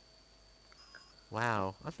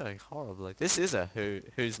 Wow, I'm feeling horribly. This is a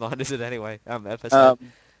whose line is it anyway? Episode.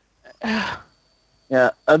 Um,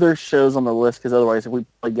 yeah, other shows on the list, because otherwise, if we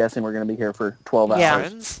play guessing, we're going to be here for 12 Yeah. hours.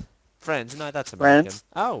 Friends? Friends? No, that's American. Friends,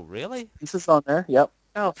 Oh, really? this is on there. Yep.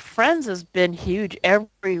 Oh, Friends has been huge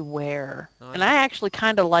everywhere. Oh, And I actually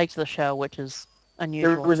kind of liked the show, which is There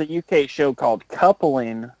unusual. was a UK show called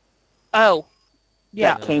Coupling Oh,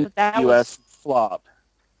 yeah. that uh, came to But that the was, US and flopped.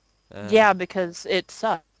 uh, yeah, because it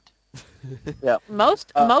sucked. Yep.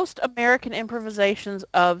 Uh, Most American improvisations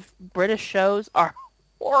of British shows are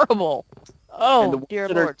horrible. and the Oh, ones dear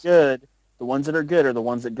that are lords. good, the ones that are good are the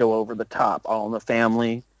ones that go over the top. All in the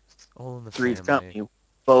Family, All in the Three's Family. Company,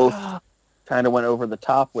 both Ugh. kind of went over the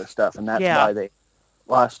top with stuff, and that's Yeah, why they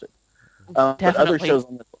lost it. But definitely.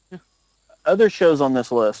 other shows on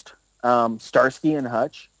this list, Starsky and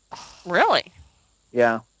Hutch, Really?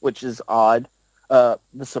 yeah, which is odd. The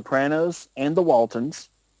Sopranos and the Waltons,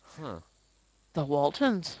 Huh. The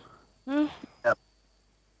Waltons. Hmm. yep,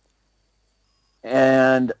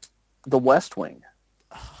 and the West Wing,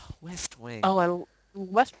 West Wing. Oh,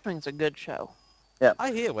 West Wing's a good show. yep.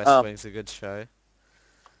 I hear West Um, Wing's a good show.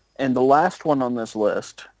 and the last one on this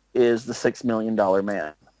list is the $6 Million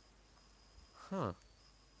Man. Huh.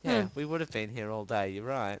 Hmm. Yeah, we would have been here all day. You're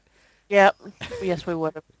right. Yep. Yes, we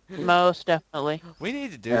would have. Most definitely. We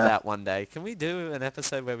need to do Yeah, that one day. Can we do an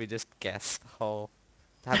episode where we just guess the whole,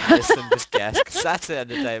 have lists and just guess? Because that's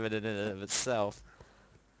entertainment in and of itself.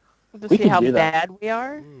 To we see could how do that. bad we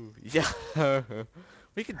are. Ooh, yeah.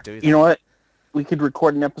 We could do You know that. what? We could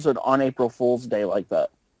record an episode on April Fool's Day like that.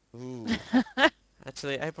 Ooh.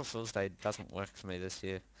 Actually, April Fool's Day doesn't work for me this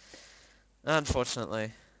year.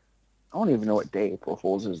 Unfortunately. I don't even know what day April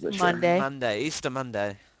Fool's is this year. Monday. Monday, Easter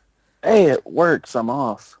Monday. Hey, it works. I'm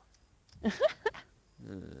off.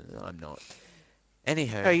 I'm not.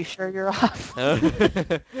 Anyhow. Are you sure you're off?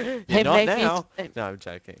 You're They not may be now. No, I'm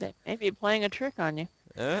joking. they may be playing a trick on you.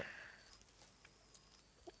 Uh,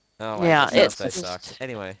 oh wait, Yeah, your No, it's Thursday sucks. just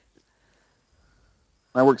Anyway,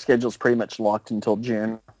 my work schedule's pretty much locked until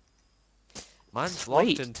June. mine's locked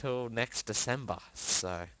sweet. until next December,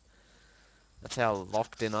 so that's how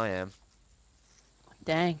locked in I am.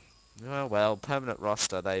 Dang. Oh well, permanent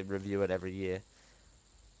roster, they review it every year.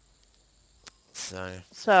 So,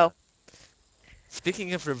 So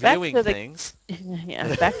speaking of back reviewing to the things,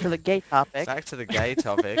 yeah, back to the gay topic. back to the gay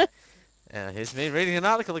topic. Here's me reading an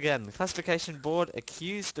article again. The classification board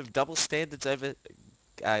accused of double standards over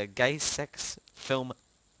gay sex film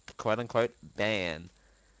quote-unquote ban.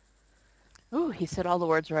 Ooh, he said all the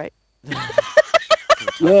words right. Give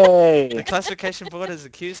it time. The Yay! classification board is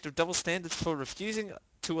accused of double standards for refusing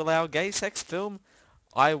to allow gay sex film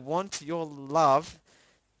I Want Your Love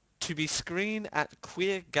to be screened at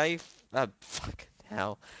queer gay fuck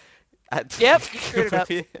hell at Yep, you screwed it up.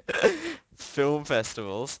 queer film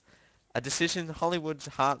festivals. A decision Hollywood's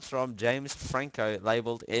heartthrob James Franco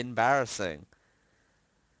labeled embarrassing.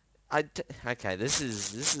 Okay, this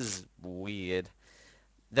is weird.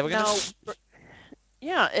 They were gonna No,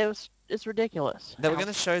 yeah, it's ridiculous. they were How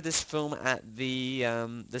gonna show this film at the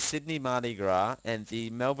Sydney Mardi Gras and the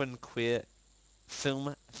Melbourne Queer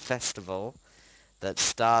Film Festival that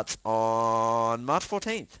starts on March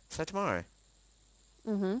 14th, so tomorrow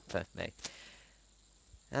mm-hmm. for me.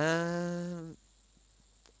 Um,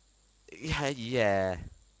 yeah, yeah.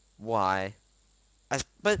 Why?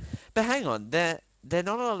 But hang on, they're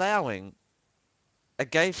not allowing a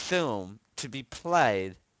gay film to be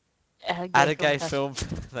played At a at gay a film gay festival. film.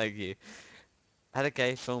 Thank you. At a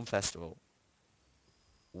gay film festival.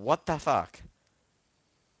 What the fuck?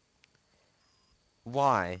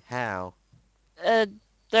 Why? How? Uh,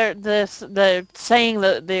 they're saying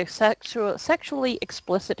that the sexually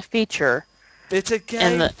explicit feature It's a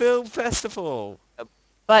in gay the film festival.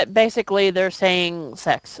 but basically they're saying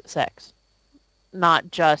sex,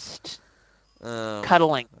 not just Oh,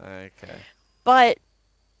 cuddling. okay. But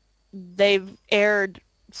they've aired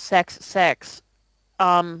sex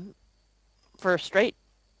um for straight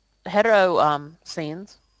hetero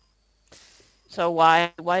scenes. So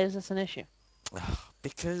why is this an issue?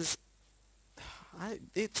 Because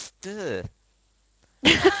it's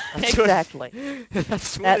That's what Exactly.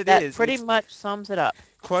 that's what That it that is. pretty It's much sums it up.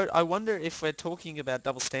 quote. I wonder if we're talking about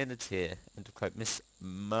double standards here. And to quote Miss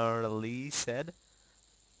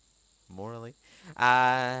Morley,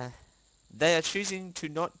 uh, they are choosing to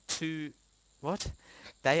not to what?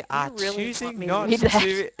 They Do are you really want choosing me to not read that?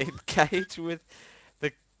 to engage with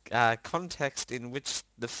the context in which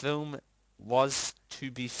the film was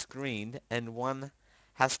to be screened, and one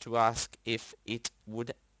has to ask if it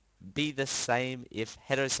would be the same if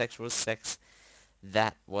heterosexual sex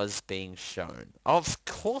that was being shown. Of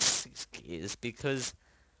course it is, because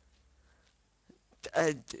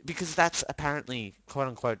that's apparently quote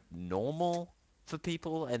unquote normal for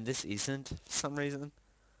people, and this isn't for some reason.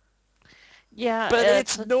 Yeah, But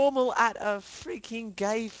it's it's normal at a freaking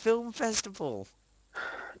gay film festival.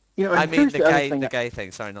 And I mean here's the other thing. the gay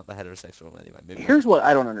thing. Sorry, not the heterosexual. Anyway, moving on. Here's what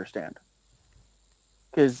I don't understand.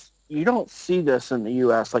 Because you don't see this in the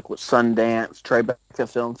U.S. like with Sundance, Tribeca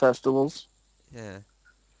film festivals. Yeah,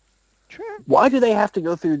 true. Why do they have to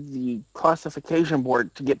go through the classification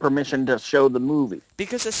board to get permission to show the movie?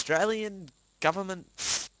 because Australian government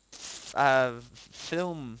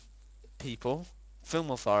film people, film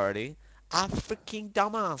authority, are freaking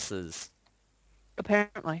dumbasses.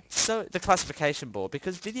 Apparently. So the classification board,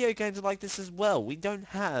 because video games are like this as well. We don't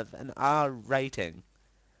have an R rating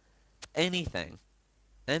for anything.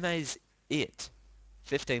 MA's it.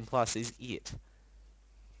 15 plus is it.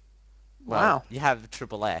 Well, Wow. you have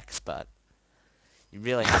triple X, but you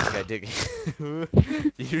really have to go digging.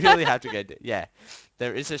 You really have to go yeah.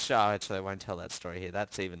 There is a show, actually I won't tell that story here.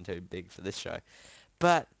 That's even too big for this show.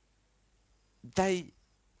 But they,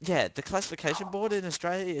 yeah, the classification board in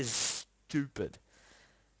Australia is stupid.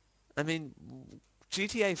 I mean,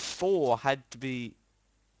 GTA 4 had to be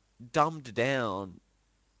dumbed down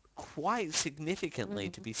quite significantly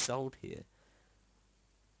to Mhm. be sold here.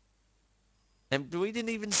 And we didn't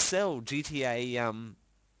even sell GTA,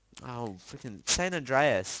 oh, freaking San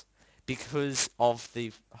Andreas because of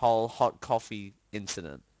the whole hot coffee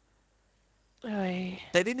incident. Oy.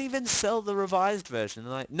 They didn't even sell the revised version.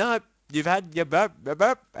 They're like, nope, you've had your burp,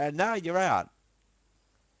 and now you're out.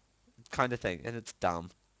 Kind of thing. And it's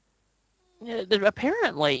dumb.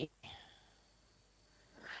 Apparently.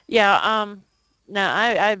 Yeah,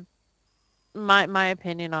 no, my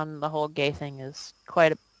opinion on the whole gay thing is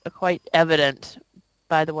quite evident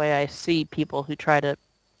by the way I see people who try to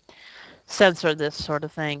censor this sort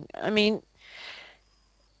of thing. I mean,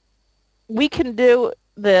 we can do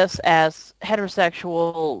this as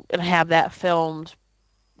heterosexual and have that filmed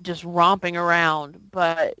just romping around,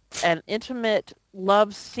 but an intimate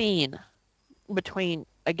love scene between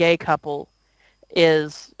a gay couple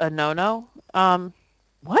is a no-no.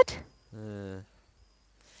 What? Uh,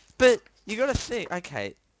 but you got to think,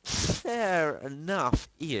 okay, fair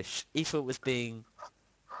enough-ish if it was being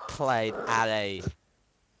played at a,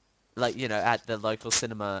 like, at the local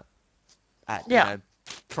cinema at, Yeah,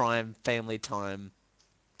 prime family time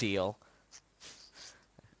deal.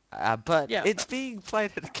 But yeah, it's being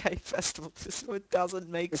played at a gay festival, so it doesn't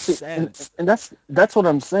make See, sense. and that's what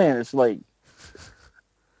I'm saying. It's like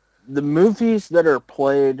the movies that are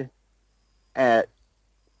played at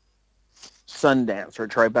Sundance or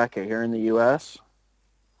Tribeca here in the U.S.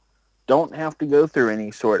 don't have to go through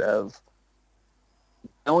any sort of.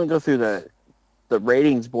 They only go through the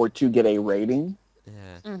ratings board to get a rating,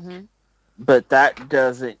 Yeah. mhm, but that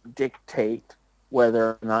doesn't dictate whether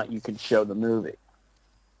or not you can show the movie.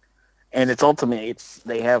 And it's ultimately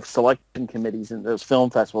they have selection committees in those film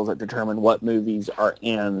festivals that determine what movies are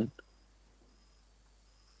in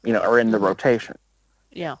the mhm, rotation.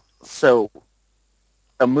 yeah, So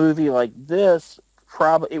a movie like this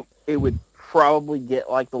it would probably get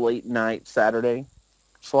like the late night Saturday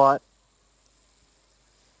slot.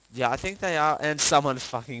 Yeah, I think they are, and someone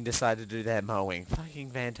fucking decided to do their mowing.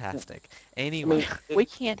 Fucking fantastic. I Anyway, mean, we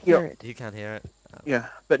can't you know, hear it. you can't hear it? yeah,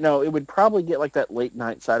 but no, it would probably get like that late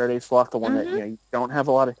night Saturday slot, the one that Mhm, you don't have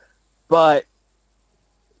a lot of, but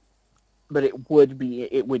it would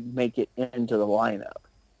make it into the lineup.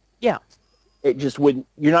 yeah, It just wouldn't.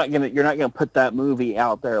 You're not gonna put that movie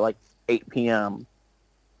out there like 8 p.m.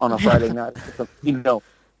 on a Friday night.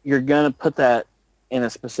 You're gonna put that in a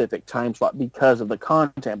specific time slot because of the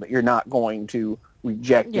content, but you're not going to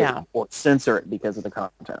reject it yeah, or censor it because of the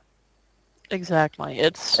content. exactly.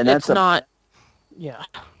 It's And it's not. Yeah.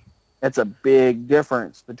 that's a big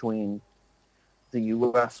difference between the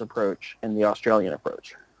U.S. approach and the Australian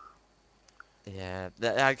approach. Yeah.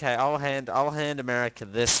 Okay, I'll hand America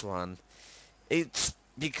this one. It's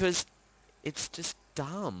because it's just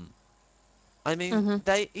dumb. I mean, Mhm.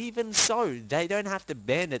 even so, they don't have to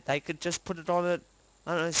ban it. They could just put it on at,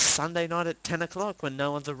 I don't know, Sunday night at 10 o'clock when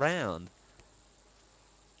no one's around.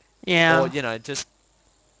 Or, Yeah. just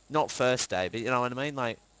not first day, but you know what I mean?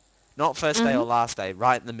 Like, not first day Mhm. or last day,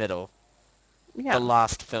 right in the middle. The Yeah.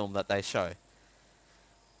 last film that they show.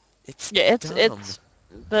 It's Yeah. dumb. It's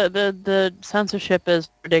the censorship is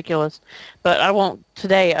ridiculous, but I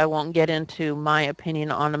won't get into my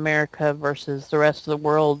opinion on America versus the rest of the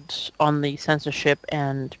world on the censorship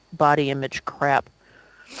and body image crap.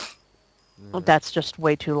 That's just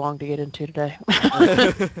way too long to get into today.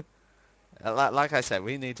 Like I said,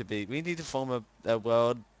 we need to form a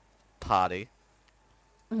world party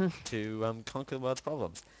Mhm. to conquer the world's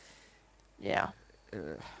problems. Yeah.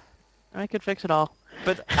 Uh, I could fix it all.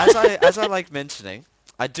 But as I like mentioning,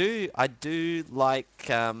 I do like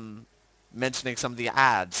mentioning some of the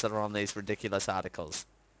ads that are on these ridiculous articles.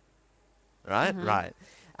 Right, Mhm. right.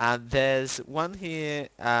 There's one here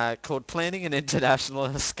called "Planning an International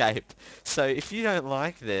Escape." So if you don't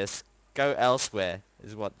like this, go elsewhere,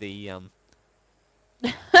 is what the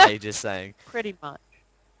page is saying. Pretty much.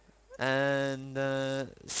 And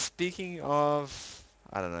speaking of,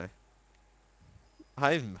 I don't know,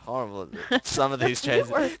 I'm horrible at some of these You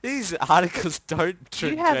trans. are These articles don't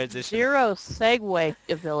you have transition. zero segue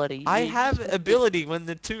ability. I You're have supposed to be ability when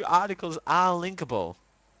the two articles are linkable.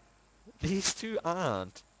 These two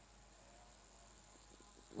aren't.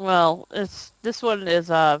 well. It's this one is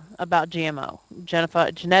about GMO,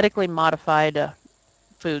 genetically modified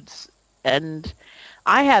foods, and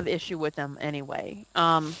I have issue with them anyway.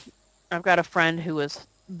 I've got a friend who is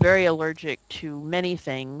very allergic to many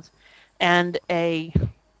things, and a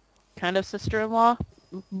kind of sister-in-law,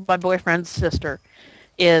 my boyfriend's sister,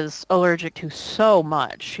 is allergic to so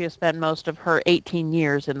much. She has spent most of her 18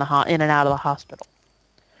 years in and out of the hospital.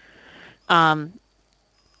 Um,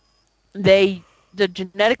 they the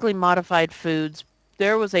genetically modified foods.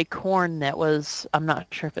 There was a corn that was, I'm not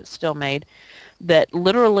sure if it's still made, that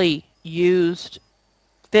literally used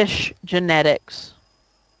fish genetics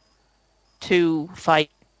to fight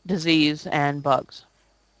disease and bugs,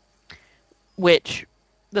 which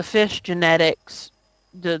the fish genetics,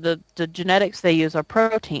 the genetics they use are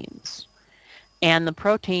proteins, and the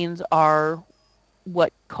proteins are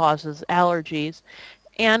what causes allergies.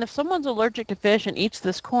 And if someone's allergic to fish and eats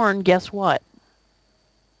this corn, guess what?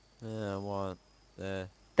 Yeah, what? The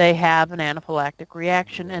They have an anaphylactic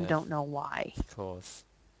reaction and yeah, don't know why. of course.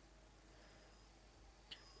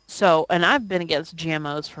 So, and I've been against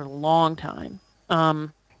GMOs for a long time.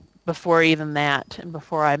 Before even that, and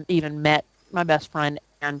before I even met my best friend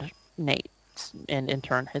and Nate, and in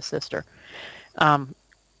turn his sister. Um,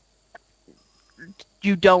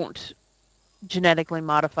 you don't genetically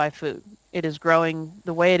modify food. It is growing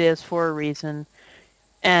the way it is for a reason.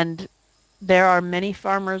 And there are many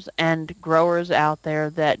farmers and growers out there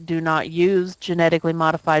that do not use genetically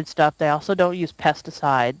modified stuff. They also don't use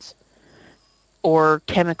pesticides or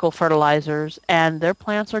chemical fertilizers, and their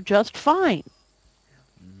plants are just fine.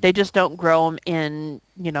 Mm, They just don't grow them in,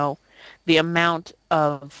 the amount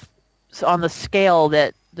of, so on the scale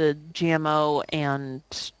that the GMO and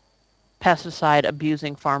pesticide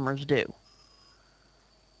abusing farmers do.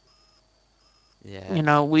 yeah,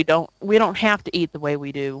 We don't have to eat the way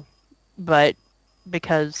we do, but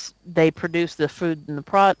because they produce the food in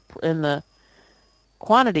the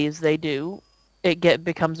quantities they do, it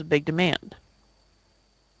becomes a big demand.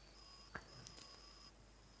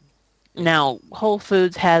 it, Now, Whole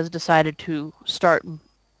Foods has decided to start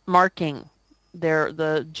marking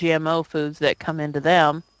the GMO foods that come into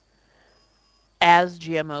them as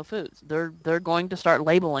GMO foods. They're going to start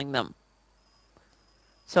labeling them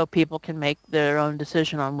so people can make their own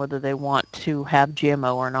decision on whether they want to have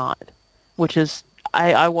GMO or not. Which is,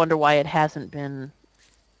 I wonder why it hasn't been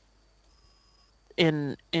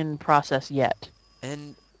in process yet.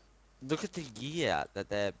 and look at the year that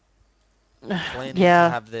they're planning to Yeah.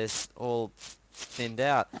 have this all thinned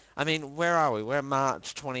out. I mean, where are we? We're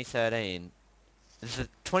March 2013.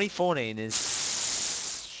 2014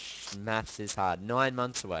 is maths is hard. 9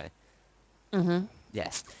 months away. Mhm.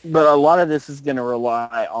 Yes, But a lot of this is going to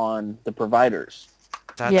rely on the providers.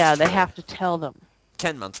 that's Yeah, they true. have to tell them.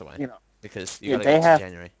 10 months away You know, because you got yeah, to they get to have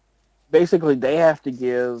January. basically they have to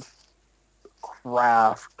give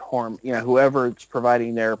Kraft, Horm, whoever's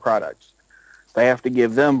providing their products, they have to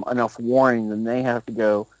give them enough warning. Then they have to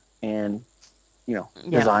go and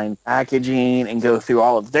Yeah. design packaging and go through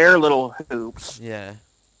all of their little hoops. Yeah.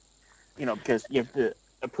 Because you have to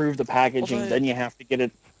approve the packaging, Although, then you have to get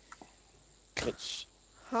it. It's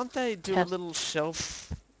can't they do a Test. little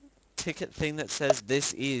shelf ticket thing that says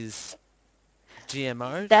this is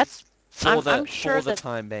GMO That's for the I'm for sure the that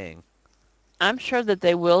time being?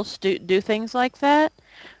 they will do things like that.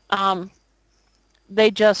 Um,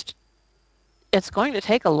 they just it's going to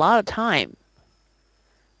take a lot of time.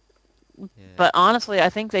 Yeah. But honestly, I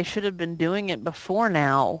think they should have been doing it before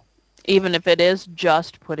now, even if it is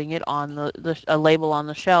just putting it on the a label on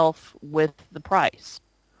the shelf with the price,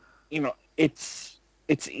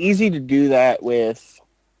 it's easy to do that with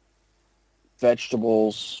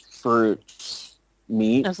vegetables, fruits,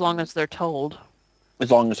 meat, as long as they're told.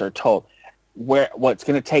 as long as they're told. What's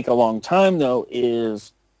going to take a long time though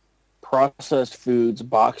is processed foods,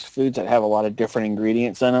 boxed foods that have a lot of different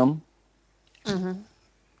ingredients in them. Hmm.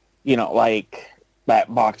 Like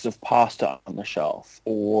that box of pasta on the shelf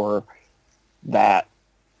or that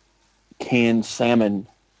canned salmon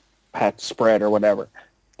pet spread or whatever.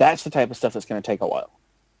 That's the type of stuff that's going to take a while.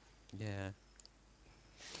 Yeah.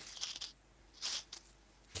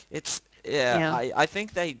 It's yeah. Yeah. I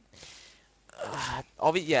think they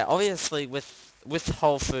obviously with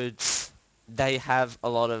Whole Foods they have a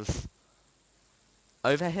lot of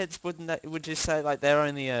overheads, wouldn't they? Would you say like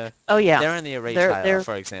Oh yeah. they're only a They're retailer, they're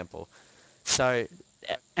for example. So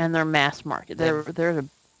and they're mass market. they're They're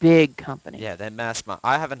big company. Yeah, they're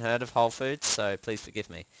I haven't heard of Whole Foods, so please forgive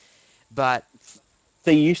me. But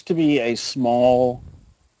They used to be a small,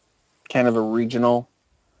 kind of a regional.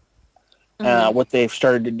 Mhm. What they've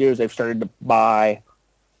started to do is they've started to buy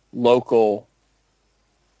local,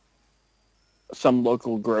 some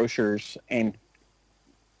local grocers and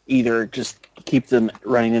either just keep them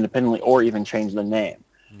running independently or even change the name.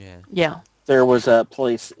 yeah, Yeah. There was a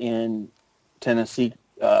place in Tennessee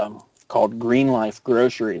called Green Life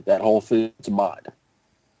Grocery that Whole Foods bought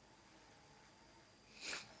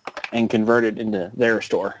and converted into their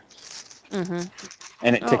store, Mhm.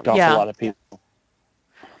 and it Oh, ticked off a yeah. lot of people.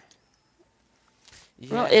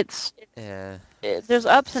 Well, yeah, it's yeah. there's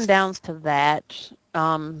ups and downs to that.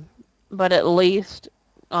 But at least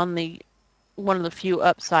on the one of the few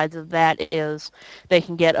upsides of that is they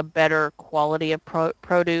can get a better quality of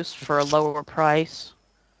produce for a lower price.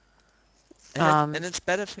 And Um, it's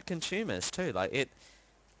better for consumers too. Like it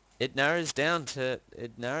narrows down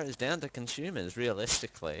to consumers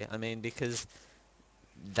realistically. I mean, because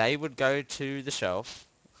they would go to the shelf.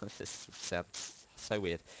 This sounds so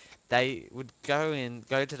weird. They would go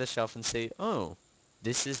to the shelf and see, oh,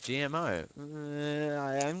 this is GMO.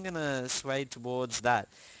 I am gonna sway towards that.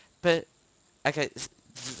 But okay,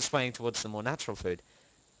 swaying towards the more natural food.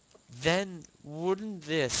 Then wouldn't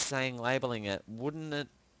this saying labeling it, wouldn't it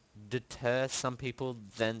deter some people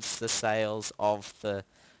thence the sales of the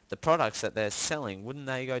products that they're selling? Wouldn't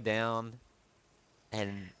they go down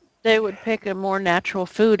and they would pick a more natural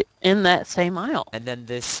food in that same aisle. and then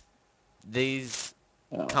these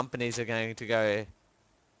You know, companies are going to go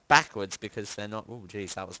backwards because they're not. Oh,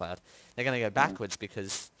 geez, that was loud. They're going to go backwards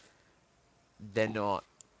because they're not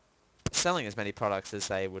selling as many products as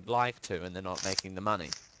they would like to, and they're not making the money.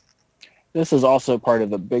 this is also part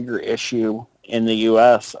of a bigger issue in the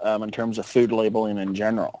U.S. In terms of food labeling in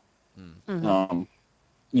general. Mm. Mhm. Um,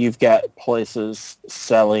 you've got places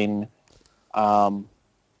selling, um,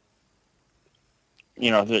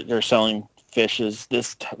 they're selling fishes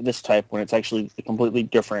this type when it's actually a completely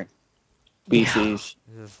different Yeah. species.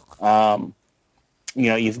 Um,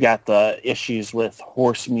 you've got the issues with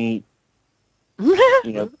horse meat,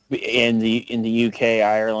 in the UK,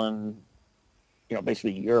 Ireland,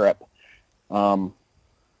 basically Europe. Um,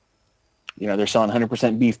 they're selling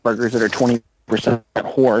 100% beef burgers that are 20%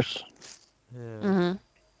 horse. Yeah. Mhm.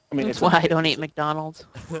 I mean, That's why I don't eat McDonald's.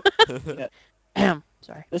 yeah,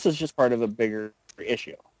 Sorry. this is just part of a bigger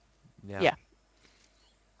issue. Yeah. Yeah.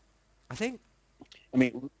 I think I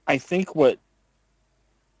mean, I think what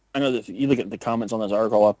I know that if you look at the comments on this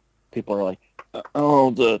article, people are like,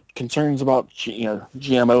 "Oh, the concerns about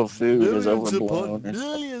GMO food is millions overblown," upon and stuff.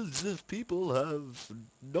 millions of people have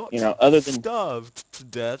not Other than starved to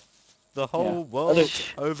death the yeah, whole other world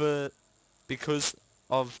over because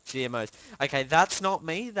of GMOs. Okay, that's not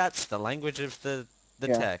me. That's the language of the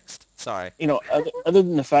yeah, text. Sorry. other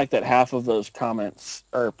than the fact that half of those comments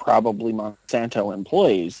are probably Monsanto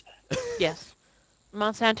employees. Yes.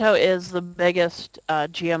 Monsanto is the biggest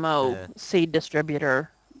GMO Yeah. seed distributor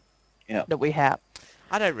Yeah, that we have.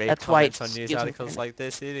 I don't read That's why comments on it's news using their articles name. like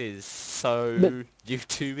this. It is but so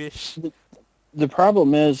YouTube-ish. the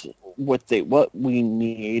problem is what we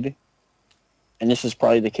need, and this is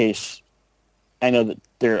probably the case. I know that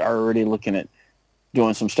they're already looking at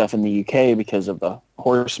doing some stuff in the UK because of the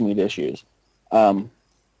horse meat issues. Um,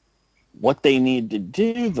 what they need to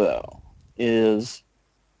do though is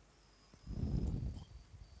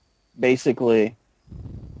basically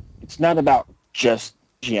it's not about just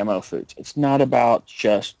GMO foods. It's not about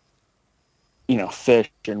just fish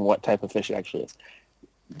and what type of fish it actually is.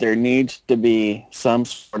 There needs to be some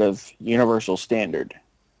sort of universal standard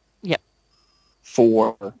Yep.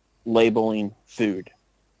 for labeling food,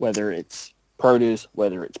 whether it's produce,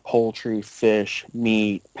 whether it's poultry, fish,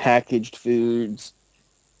 meat, packaged foods,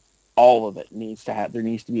 all of it there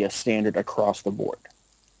needs to be a standard across the board.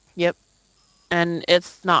 Yep. And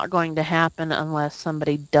it's not going to happen unless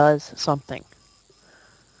somebody does something.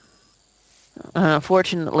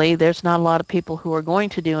 Unfortunately, there's not a lot of people who are going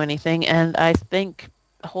to do anything, and I think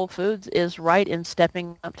Whole Foods is right in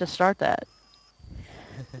stepping up to start that.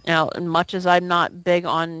 Now, much as I'm not big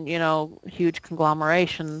on, huge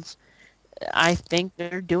conglomerations, I think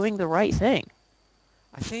they're doing the right thing.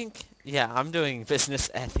 I think, yeah, I'm doing business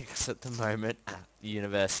ethics at the moment at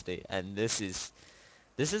university, and this is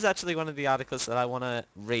actually one of the articles that I want to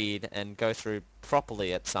read and go through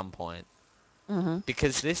properly at some point Hmm.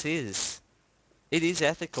 because it is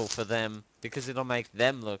ethical for them because it'll make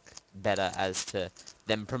them look better as to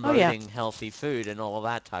them Oh, yeah. promoting healthy food and all of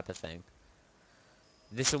that type of thing.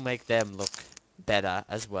 This will make them look better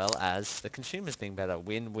as well as the consumers being better.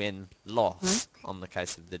 Win-win Hmm? loss on the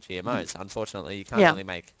case of the GMOs. Unfortunately, you can't Yeah. really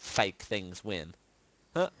make fake things win.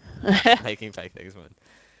 Huh? Making fake things win.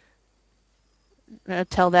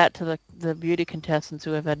 Tell that to the beauty contestants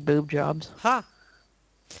who have had boob jobs. Ha!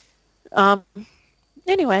 Um.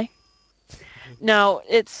 Anyway, no,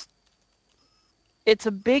 it's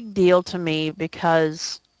a big deal to me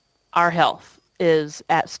because our health is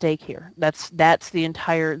at stake here. That's the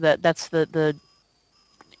entire that's the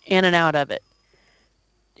in and out of it.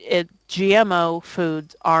 GMO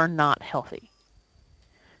foods are not healthy.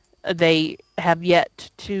 They have yet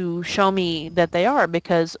to show me that they are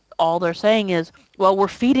because all they're saying is, well, we're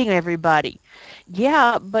feeding everybody.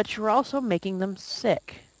 Yeah, but you're also making them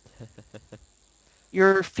sick.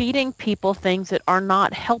 You're feeding people things that are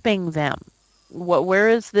not helping them. Where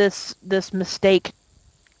is this mistake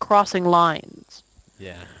crossing lines?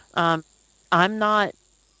 Yeah. Um, I'm not.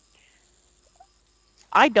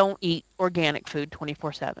 I don't eat organic food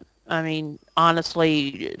 24/7. I mean,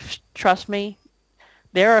 honestly, trust me,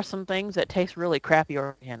 there are some things that taste really crappy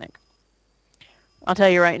organic. I'll tell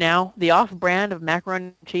you right now, the off-brand of macaroni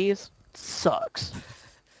and cheese sucks.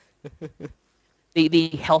 The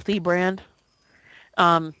healthy brand,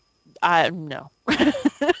 um, I no.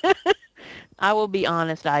 I will be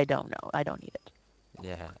honest, I don't know. I don't eat it.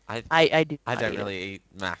 Yeah. I I do I not don't eat it. really eat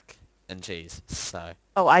mac and cheese, so.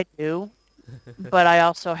 Oh, I do, but I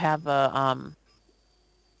also have a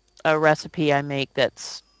recipe I make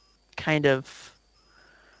that's kind of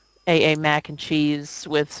a mac and cheese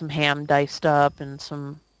with some ham diced up and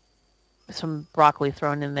some broccoli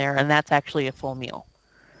thrown in there, and that's actually a full meal,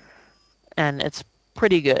 and it's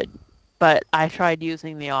pretty good. But I tried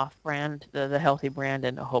using the off-brand, the healthy brand,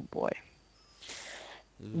 and oh boy,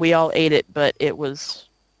 we all ate it, but it was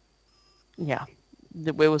yeah,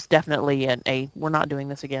 it was definitely a we're not doing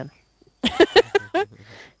this again.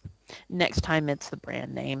 Next time it's the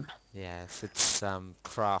brand name. Yes, it's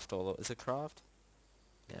craft all the, is it craft?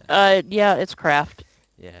 Yeah. Yeah, it's Kraft.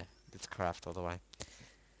 Yeah, it's craft all the way.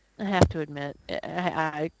 I have to admit,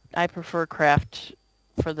 I prefer Kraft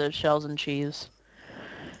for the shells and cheese.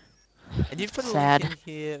 And you've put a link Sad. in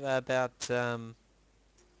here about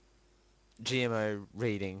GMO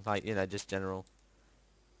reading, like, just general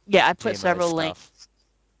Yeah, I put GMO stuff.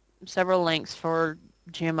 several links for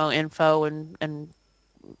GMO info and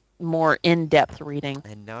more in-depth reading.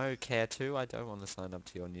 And no, care to, I don't want to sign up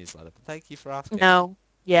to your newsletter, but thank you for asking. No,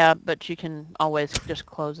 yeah, but you can always just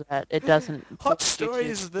close that. It doesn't Hot force you to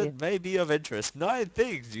stories see that it. may be of interest. 9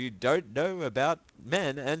 things you don't know about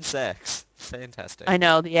men and sex. I Fantastic.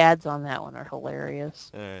 know the ads on that one are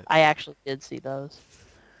hilarious. Alright. I actually did see those.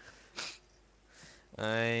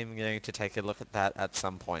 I'm going to take a look at that at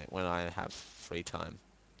some point when I have free time.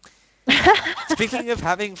 Speaking of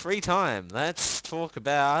having free time, let's talk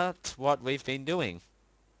about what we've been doing,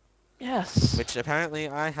 Yes. which apparently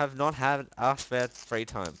I have not had a spare free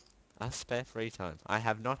time. A spare free time. I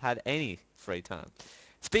have not had any free time.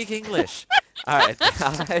 Speak English. Alright,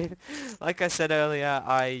 like I said earlier,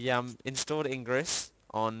 I installed Ingress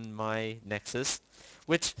on my Nexus,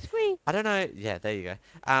 which Sweet. I don't know. Yeah, there you go.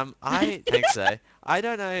 I think so. I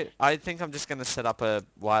don't know. I think I'm just going to set up a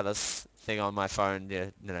wireless thing on my phone,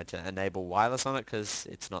 to enable wireless on it because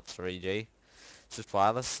it's not 3G. It's just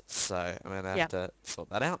wireless. So I'm going to have Yeah. to sort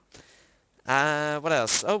that out. What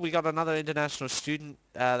else? Oh, we got another international student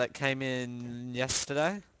that came in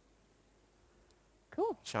yesterday,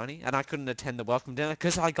 Cool. Shiny, and I couldn't attend the welcome dinner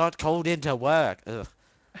because I got called into work. Ugh.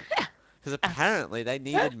 Because Yes. apparently they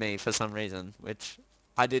needed me for some reason, which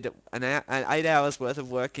I did an 8 hours worth of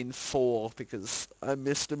work in 4 because I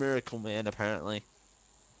missed a Miracle Man apparently.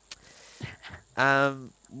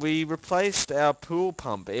 We replaced our pool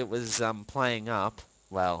pump. It was playing up.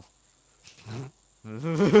 Well,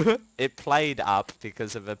 it played up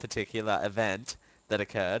because of a particular event that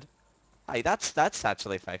occurred. Hey, that's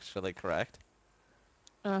actually factually correct.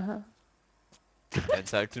 Uh-huh. Don't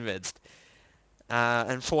sound convinced.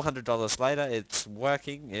 And $400 later, it's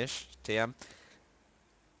working-ish, TM.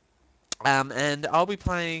 And I'll be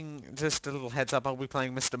playing, just a little heads up, I'll be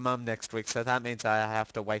playing Mr. Mum next week, so that means I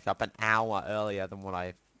have to wake up an hour earlier than what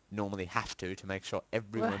I normally have to make sure What?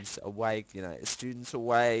 everyone's awake, students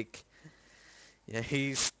awake,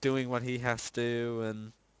 he's doing what he has to,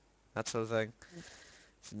 and that sort of thing.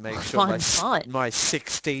 To make sure Fun, fun. my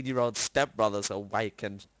 16-year-old stepbrother's awake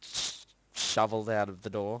and shoveled out of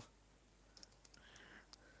the door.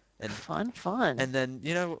 And Fun, fun. And then,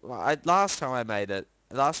 last time I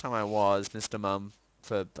was Mr. Mum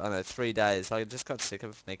for, I don't know, 3 days, I just got sick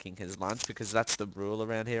of making his lunch because that's the rule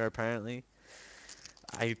around here apparently.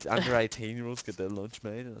 under 18-year-olds get their lunch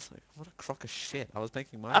made, and it's like, what a crock of shit. I was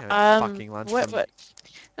making my own fucking lunch what from what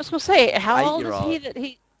I was gonna say, how old is 8-year-old.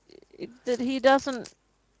 he that he doesn't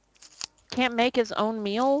can't make his own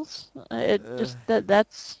meals? It Uh, just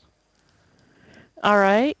that's all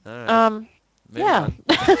right. all right, Um, moving yeah. on.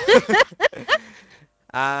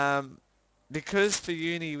 Um, because for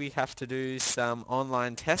uni we have to do some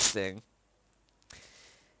online testing,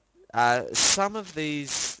 some of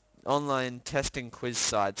these online testing quiz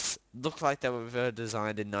sites look like they were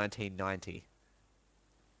designed in 1990.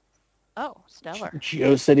 Oh, stellar.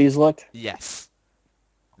 GeoCities look. Yes,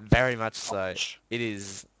 very much so. Ouch. It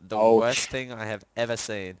is the worst Ouch. thing I have ever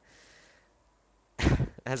seen.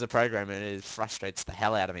 As a programmer, it frustrates the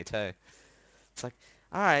hell out of me too. It's like,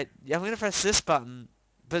 alright, yeah, I'm going to press this button,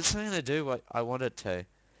 but it's not going to do what I want it to.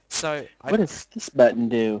 So What does this button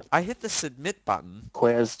do? I hit the submit button.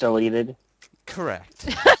 Quiz deleted. Correct.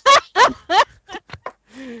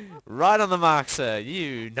 Right on the mark, sir.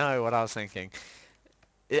 You know what I was thinking.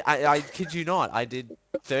 I kid you not. I did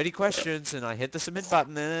 30 questions and I hit the submit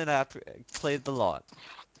button and I cleared the lot.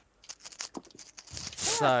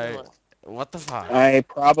 So, Fabulous. what the fuck? I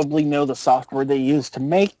probably know the software they used to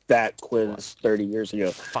make that What? quiz 30 years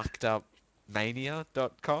ago.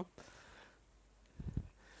 Fuckedupmania.com?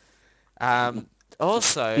 Um,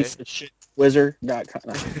 also, Piece of shit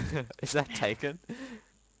wizard.com. is that taken?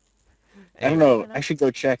 I don't Anyway, know. Taking I it. should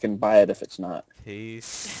go check and buy it if it's not.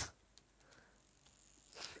 piece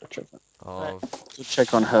Go check, But go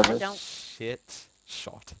check on I Hover. don't. shit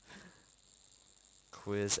shot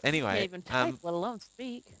quiz. I can't Anyway, even type, let alone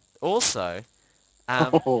speak. also,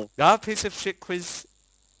 Oh, that piece of shit quiz,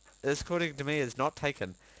 according to me, is not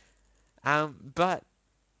taken. But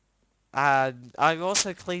I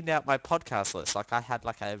also cleaned out my podcast list. Like I had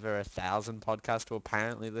like over 1,000 podcasts to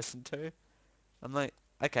apparently listen to. I'm like,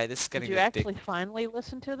 okay, this is Did getting you a bit. actually finally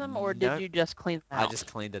listen to them, or did Nope, you just clean them I just out?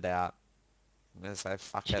 cleaned it out. I'm gonna say,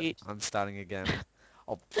 fuck it, Cheat. I'm starting again.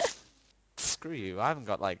 Oh, screw you. I haven't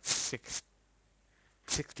got like 60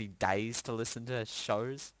 days to listen to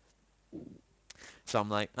shows. So I'm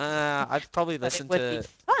like, But it would be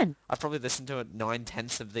fun. I've probably listened to it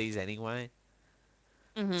 9/10 of these anyway.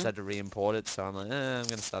 Hmm. So I had to re-import it, so I'm like, I'm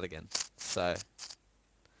gonna start again. So,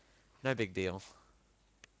 no big deal.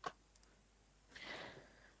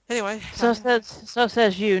 Anyway, So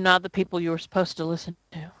says you, not the people you were supposed to listen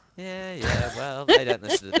to. yeah, well, they don't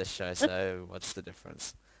listen to this show, so what's the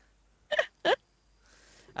difference?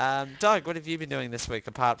 Doug, what have you been doing this week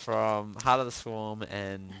apart from Heart of the Swarm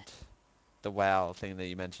and the WoW thing that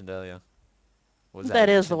you mentioned earlier? Or Zay That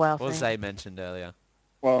is the mentioned? WoW Or thing. Zay mentioned earlier?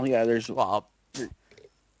 well, yeah. Well,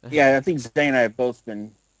 Yeah. I think Zay and I have both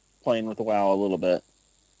been playing with the WoW a little bit.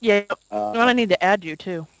 Yeah. Well, Uh, I need to add you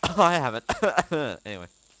too. I haven't. Anyway.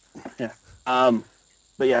 yeah.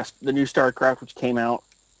 But yes, the new StarCraft, which came out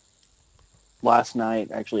last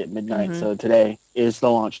night, actually at midnight. Hmm. So today is the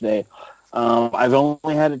launch day. I've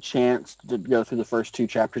only had a chance to go through the first two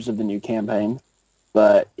chapters of the new campaign,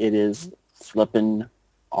 but it is flipping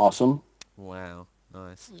awesome. Wow.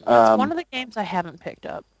 Nice. It's one Um, of the games I haven't picked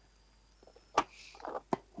up.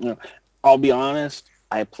 you know, I'll be honest.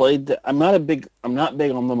 I played. I'm not big on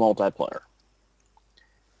the multiplayer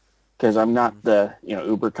because I'm not Mm, the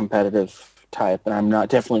uber competitive type, and I'm not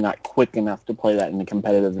definitely not quick enough to play that in a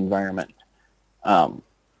competitive environment. Um,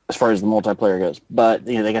 as far as the multiplayer goes, but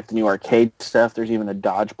they got the new arcade stuff. There's even a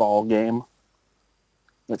dodgeball game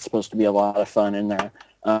that's supposed to be a lot of fun in there.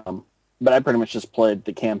 But I pretty much just played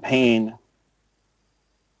the campaign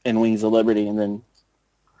in Wings of Liberty and then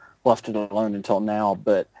left it alone until now.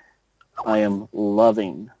 But I am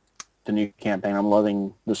loving the new campaign. I'm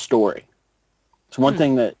loving the story. It's Hmm.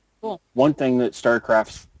 Cool. one thing that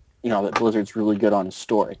StarCraft's that Blizzard's really good on is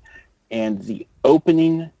story. And the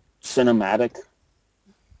opening cinematic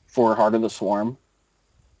for Heart of the Swarm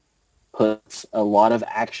puts a lot of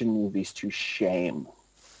action movies to shame.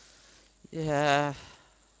 yeah.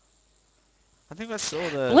 I think I saw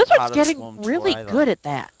the Blizzard's Heart of the getting Swarm really trailer. good at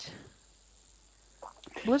that.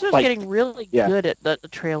 Blizzard's Like, getting really yeah, good at the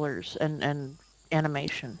trailers and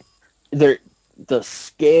animation. there the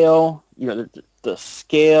scale, the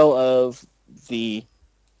scale of the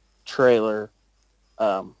trailer,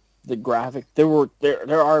 the graphic.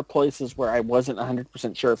 There are places where I wasn't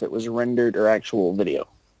 100% sure if it was rendered or actual video.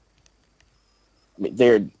 I mean,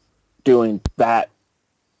 they're doing that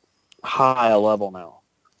high a level now,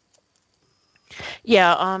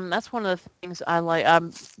 Yeah, that's one of the things I like.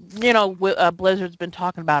 Blizzard's been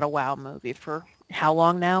talking about a WoW movie for how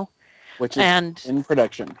long now? which is And in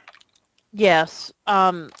production. yes,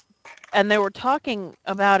 and they were talking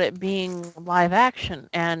about it being live action,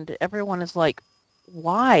 and everyone is like,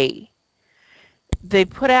 why? They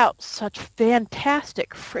put out such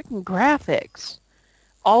fantastic freaking graphics.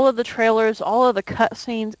 All of the trailers, all of the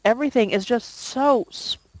cutscenes, everything is just so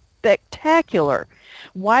spectacular.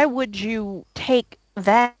 Why would you take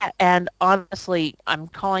that and honestly, I'm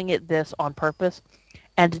calling it this on purpose,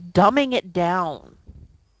 and dumbing it down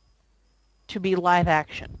to be live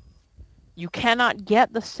action? You cannot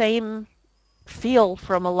get the same feel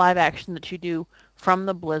from a live action that you do from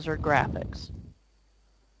the Blizzard graphics,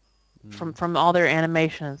 Mm, from all their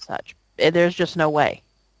animation and such. There's just no way.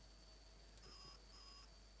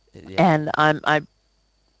 yeah. And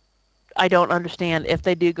I don't understand if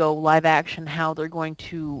they do go live action how they're going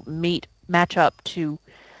to match up to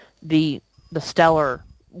the the stellar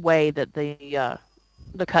way that the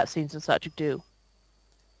cutscenes and such do.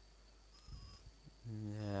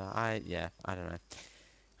 I don't know.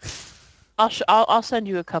 I'll send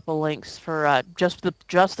you a couple links for just the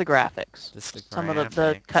graphics, Just the some of the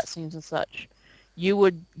graphics. cutscenes and such. You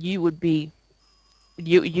would be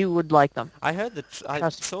you would like them. I heard that I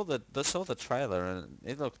Trust saw the trailer and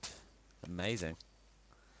it looked amazing.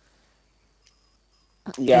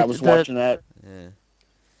 Yeah, I it. was watching that. Yeah.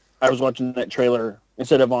 I was watching that trailer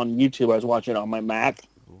instead of on YouTube. I was watching it on my Mac,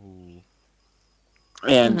 Ooh.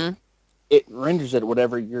 and Mhm. it renders it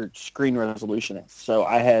whatever your screen resolution is. So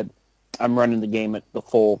I'm running the game at the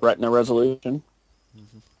full Retina resolution.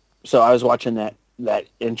 Mhm. So I was watching that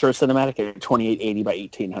intro cinematic at 2880 by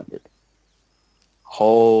 1800.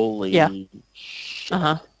 Yeah. Holy shit!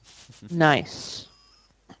 Uh-huh. Nice.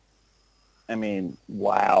 I mean,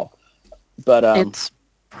 wow. But It's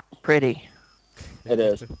pretty. it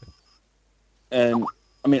is, and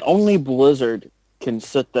I mean, only Blizzard can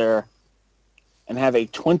sit there and have a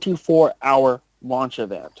 24-hour launch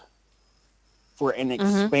event for an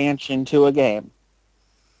Mhm. expansion to a game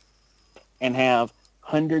and have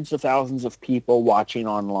hundreds of thousands of people watching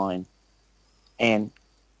online and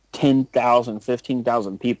 10,000,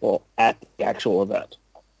 15,000 people at the actual event.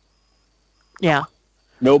 Yeah.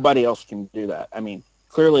 Nobody else can do that. I mean,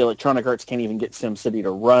 clearly Electronic Arts can't even get SimCity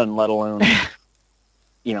to run, let alone,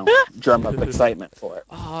 drum up excitement for it.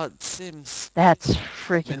 Oh, Sims. That's The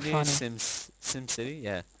freaking new funny. Sim City.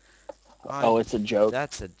 Yeah. I. Oh, it's a joke.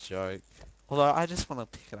 That's a joke. Although I just want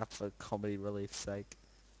to pick it up for comedy relief's sake.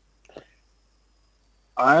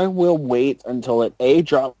 I will wait until it A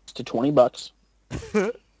drops to $20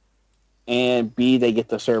 and B they get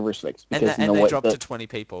the servers fixed because And they what dropped to 20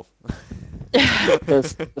 people.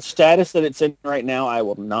 the status that it's in right now, I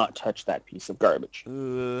will not touch that piece of garbage.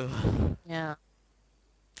 Ugh. Yeah.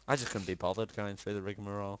 I just couldn't be bothered going through the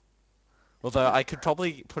rigmarole. Although I could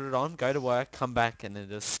probably put it on, go to work, come back, and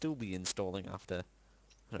it'll still be installing after,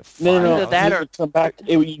 I don't know, No, no, five no. Either that hours. You or would come back.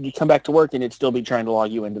 You'd come back to work, and it'd still be trying to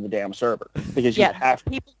log you into the damn server because you yeah, have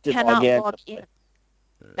people to log cannot in log to in. play.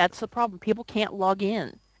 That's the problem. People can't log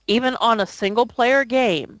in. Even on a single player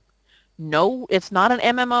game. No, it's not an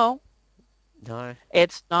MMO. No,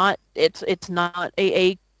 It's not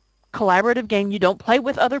a collaborative game. You don't play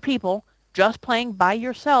with other people. Just playing by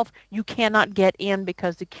yourself, you cannot get in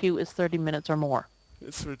because the queue is 30 minutes or more.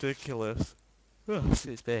 it's ridiculous. Oh,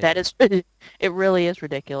 excuse me. That is it really is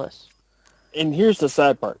ridiculous. And here's the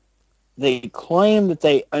sad part: they claim that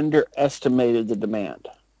they underestimated the demand.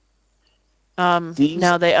 These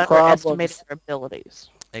No, they underestimated problems, their abilities.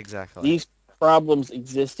 Exactly. these problems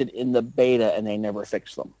existed in the beta, and they never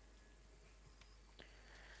fixed them.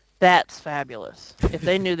 That's fabulous. If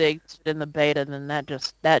they knew they existed in the beta, then that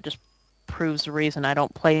just proves the reason I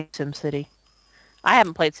don't play SimCity. I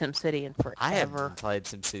haven't played SimCity in I forever. haven't played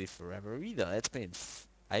SimCity forever either. It's been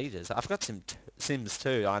ages. I've got Sims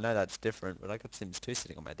 2. I know that's different, but I got Sims 2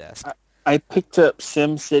 sitting on my desk. I, I picked up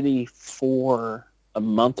SimCity 4 a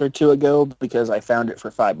month or two ago because I found it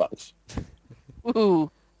for $5 Ooh,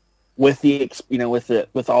 with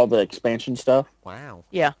with all the expansion stuff. Wow.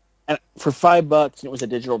 yeah, And for $5, and it was a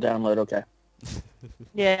digital download. Okay.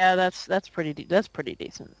 yeah. That's pretty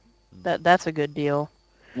decent. That's a good deal.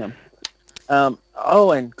 Yeah.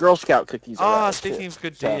 Oh, and Girl Scout cookies are Ah, out too. speaking of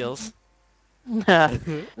good So deals.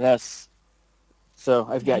 yes. So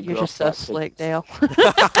I've got You're Girl just so Scout slick, cookies. Dale.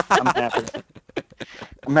 I'm happy.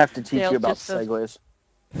 I'm gonna have to teach you Dale's about just so segues.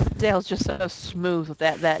 Dale's just so smooth with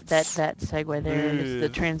that segue there. Just the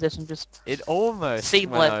Smooth. transition, just It almost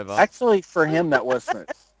went seamless. over. Actually, for him, that was smooth.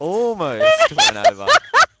 Almost went over.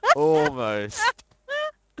 Almost.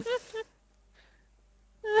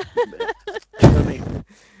 But, I mean,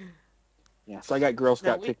 yeah. So I got Girl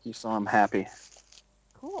No, Scout we cookies, so I'm happy.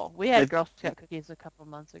 cool. We had It, Girl Scout cookies a couple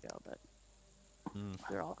months ago, but Mm.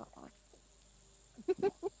 they're all gone.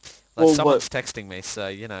 Like well, what someone's texting me, so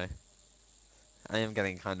I am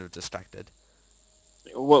getting kind of distracted.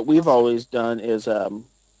 What we've always done is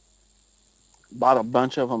bought a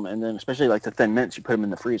bunch of them, and then especially like the Thin Mints, you put them in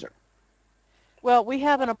the freezer. Well, we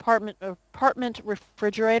have an apartment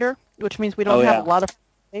refrigerator, which means we don't Oh have a yeah, lot of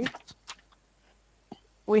space.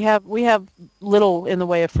 We have little in the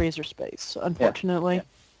way of freezer space, yeah, yeah, unfortunately.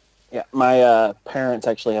 yeah. My parents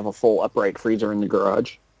actually have a full upright freezer in the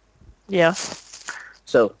garage, Yeah.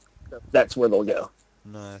 so that's where they'll go.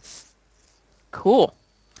 Nice. Cool.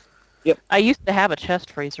 Yep. I used to have a chest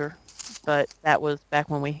freezer, but that was back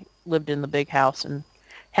when we lived in the big house and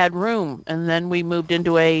had room, and then we moved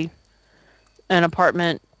into a an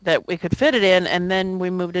apartment that we could fit it in, and then we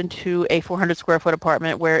moved into a 400 square foot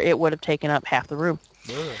apartment where it would have taken up half the room.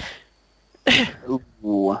 Ugh.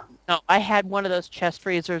 Ooh. No, I had one of those chest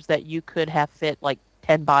freezers that you could have fit like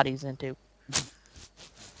 10 bodies into.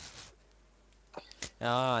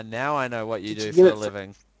 Ah, now I know what you Did do you get for a it?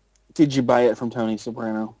 living. Did you buy it from Tony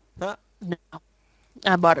Soprano? Huh. No,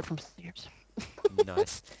 I bought it from Sears.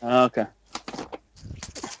 Nice. Okay,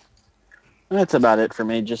 that's about it for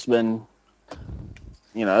me. Just been,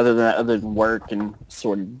 other than work and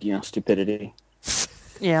sort of, stupidity.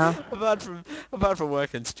 Yeah. apart from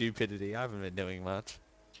work and stupidity, I haven't been doing much.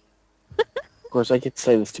 Of course, I could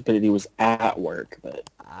say the stupidity was at work, but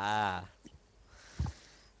Ah.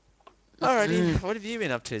 Alrighty, Mm. what have you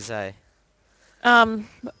been up to, Zay? Um,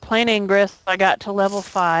 Plain Ingress, I got to level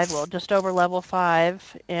 5, well, just over level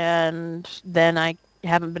 5, and then I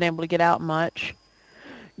haven't been able to get out much.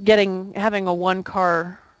 Having a one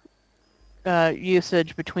car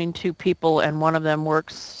usage between two people and one of them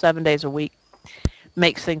works 7 days a week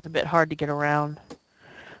makes things a bit hard to get around.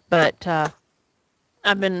 But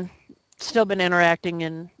I've been still been interacting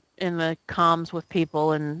in the comms with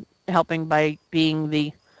people and helping by being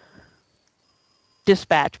the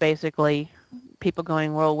dispatch basically. People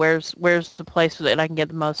going, well, where's the place that I can get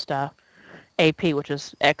the most AP, which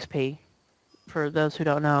is XP for those who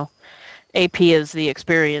don't know. AP is the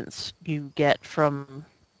experience you get from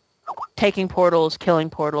taking portals, killing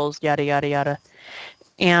portals, yada yada yada.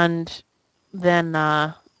 And then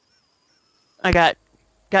I got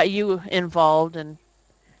you involved and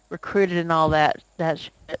recruited and all that shit.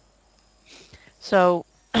 So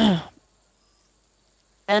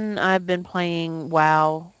then I've been playing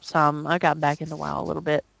WoW some. I got back into WoW a little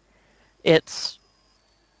bit. It's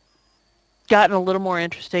gotten a little more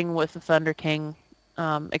interesting with the Thunder King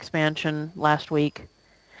expansion last week.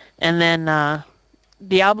 And then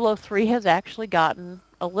Diablo 3 has actually gotten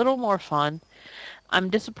a little more fun. I'm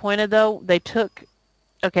disappointed though.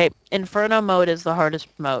 Okay, Inferno mode is the hardest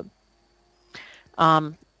mode.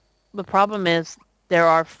 Um, the problem is there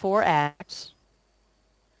are 4 acts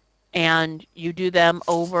and you do them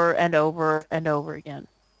over and over and over again.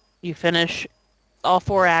 You finish all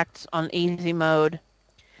 4 acts on easy mode,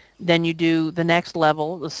 then you do the next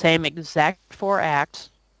level, the same exact 4 acts,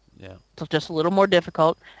 Yeah. so just a little more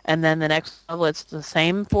difficult, and then the next level it's the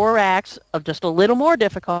same 4 acts of just a little more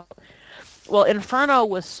difficult. Well, Inferno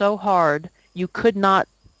was so hard you could not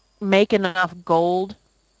make enough gold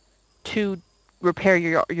to repair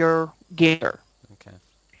your gear.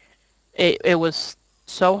 Okay. It was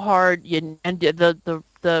so hard, and the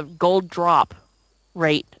gold drop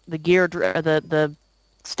rate, the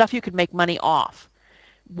stuff you could make money off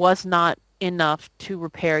was not enough to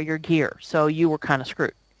repair your gear, so you were kind of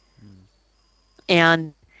screwed.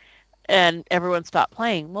 Mm. And everyone stopped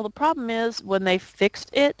playing. Well, the problem is when they fixed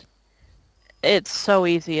it, it's so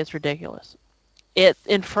easy, it's ridiculous.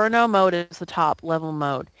 Inferno mode is the top level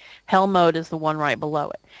mode. Hell mode is the one right below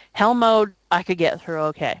it. Hell mode I could get through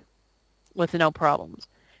okay with no problems.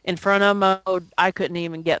 Inferno mode I couldn't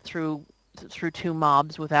even get through 2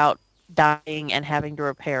 mobs without dying and having to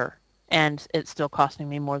repair, and it's still costing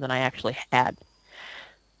me more than I actually had.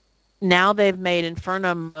 Now they've made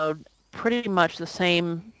Inferno mode pretty much the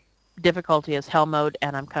same difficulty as Hell mode,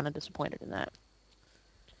 and I'm kind of disappointed in that.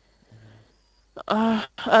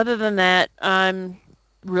 Other than that, I'm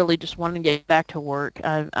really just wanting to get back to work.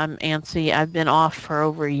 I'm antsy. I've been off for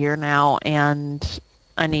over a year now, and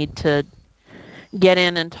I need to get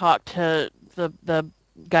in and talk to the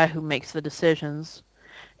guy who makes the decisions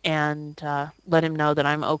and let him know that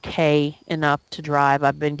I'm okay enough to drive.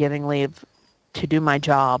 I've been giving leave to do my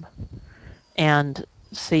job and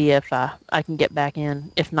see if I can get back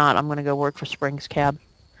in. If not, I'm going to go work for Springs Cab,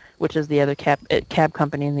 which is the other cab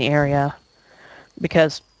company in the area,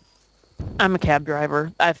 because I'm a cab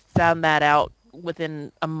driver. I found that out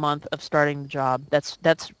within a month of starting the job. That's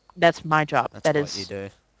my job. That's That what you is, do.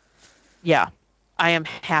 yeah. I am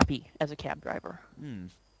happy as a cab driver. Hmm.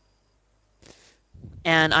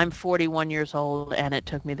 And I'm 41 years old, and it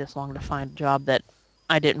took me this long to find a job that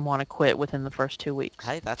I didn't want to quit within the first 2 weeks.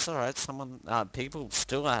 Hey, that's all right. People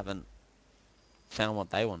still haven't found what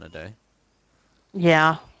they want to do.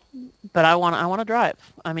 Yeah, but I want to drive.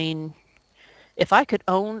 I mean, if I could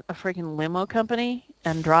own a freaking limo company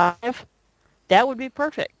and drive, that would be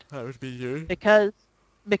perfect That would be you. because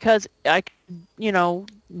I could,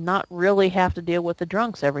 not really have to deal with the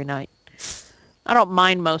drunks every night. I don't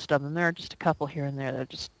mind most of them. There are just a couple here and there that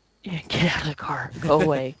just get out of the car, go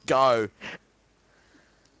away. Go.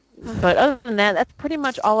 But other than that, that's pretty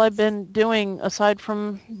much all I've been doing aside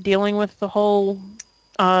from dealing with the whole.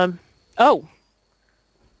 Um, oh,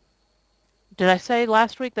 did I say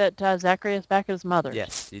last week that Zachary is back at his mother's?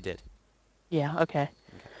 Yes, you did. Yeah. Okay. Okay.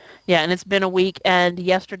 Yeah, and it's been a week. And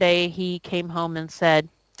yesterday he came home and said,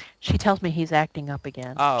 "She tells me he's acting up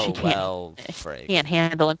again. Oh, She well, can't frig.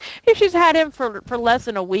 handle him. She's had him for less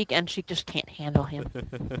than a week, and she just can't handle him."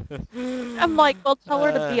 I'm like, "Well, tell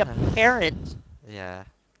her to be a uh, parent." yeah.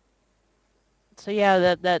 So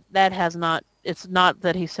yeah, that has not. It's not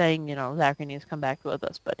that he's saying Zachary needs to come back with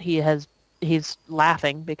us, but he's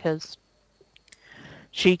laughing because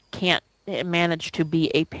she can't manage to be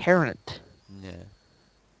a parent. Yeah.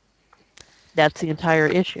 That's the entire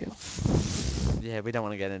issue. Yeah, we don't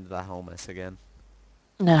want to get into that whole mess again.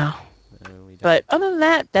 No, No, we but don't. other than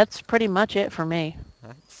that, that's pretty much it for me.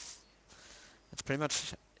 That's that's pretty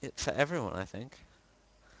much it for everyone, I think.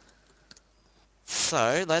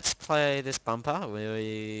 So let's play this bumper.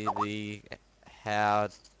 The how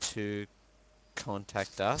to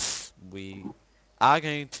contact us. We are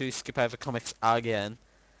going to skip over comics again.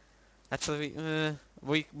 Actually,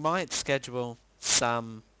 we might schedule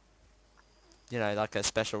some, like a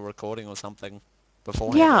special recording or something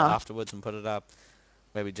beforehand or Yeah, afterwards and put it up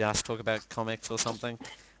where we just talk about comics or something.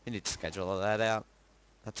 We need to schedule all that out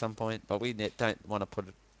at some point, but don't want to put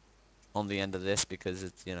it on the end of this because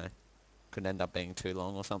it's, could end up being too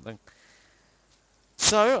long or something.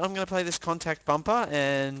 So I'm going to play this contact bumper,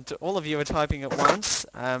 and all of you are typing at once.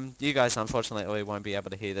 You guys, unfortunately, won't be able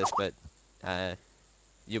to hear this, but uh,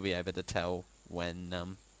 you'll be able to tell when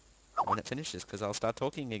it finishes because I'll start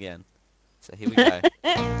talking again. So here we go.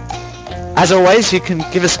 As always, you can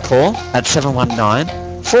give us a call at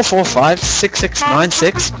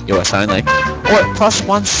 719-445-6696, US only, or at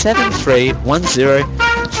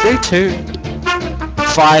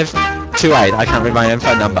 +1731032 I can't read my own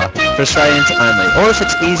phone number. For Australians only. Or if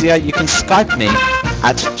it's easier, you can Skype me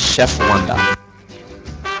at Chef Wonder.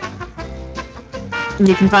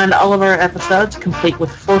 you can find all of our episodes complete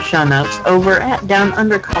with full show notes over at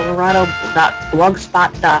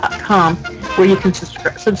downundercolorado.blogspot.com, where you can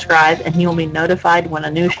subscribe and you will be notified when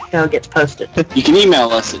a new show gets posted. You can email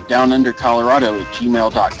us at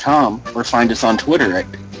downundercolorado@gmail.com or find us on Twitter at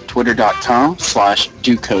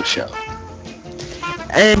twitter.com/DucoShow.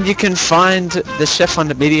 And you can find the Chef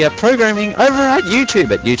Wonder Media programming over at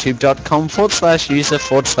YouTube at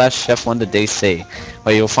youtube.com/user/Chef Wonder DC,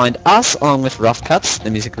 where you'll find us along with Rough Cuts,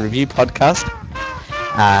 the music review podcast.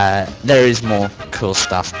 There is more cool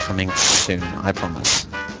stuff coming soon, I promise.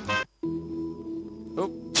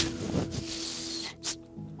 Oh.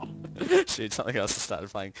 Shoot, something else has started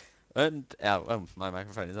playing. And, my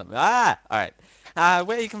microphone is on. Alright.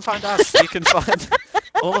 Where you can find us, you can find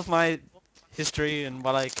all of my history and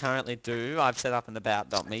what I currently do. I've set up an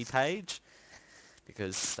about.me page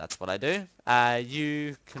because that's what I do.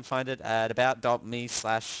 You can find it at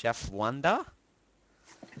about.me/Chef Wonder.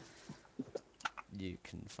 You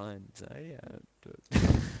can find Zoe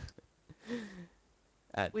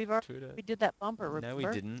at We've already Twitter. we did that bumper, No, we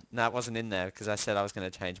remember? didn't. No, it wasn't in there because I said I was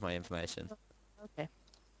going to change my information. Okay.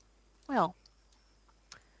 Well,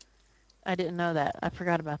 I didn't know that. I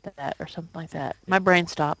forgot about that or something like that. My brain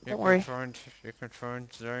stopped. You Don't can worry. find you can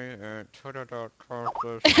find Zoe at twitter.com.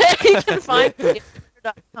 You can find me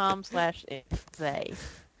at twitter.com/they.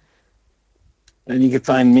 And you can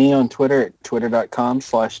find me on Twitter at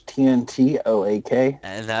twitter.com/TNTOAK.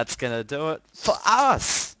 And that's gonna do it for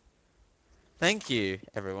us. Thank you,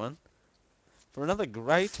 everyone, for another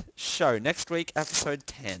great show. Next week, episode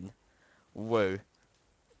 10. Woo.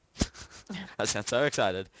 I sound so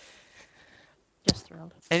excited. Just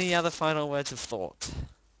thrilled. Any other final words of thought?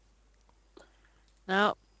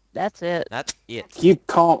 No, that's it. That's it. Keep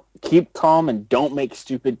calm, and don't make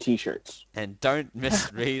stupid T-shirts. And don't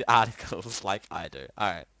misread articles like I do.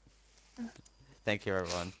 Alright. Thank you,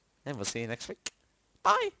 everyone. And we'll see you next week.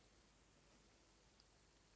 Bye.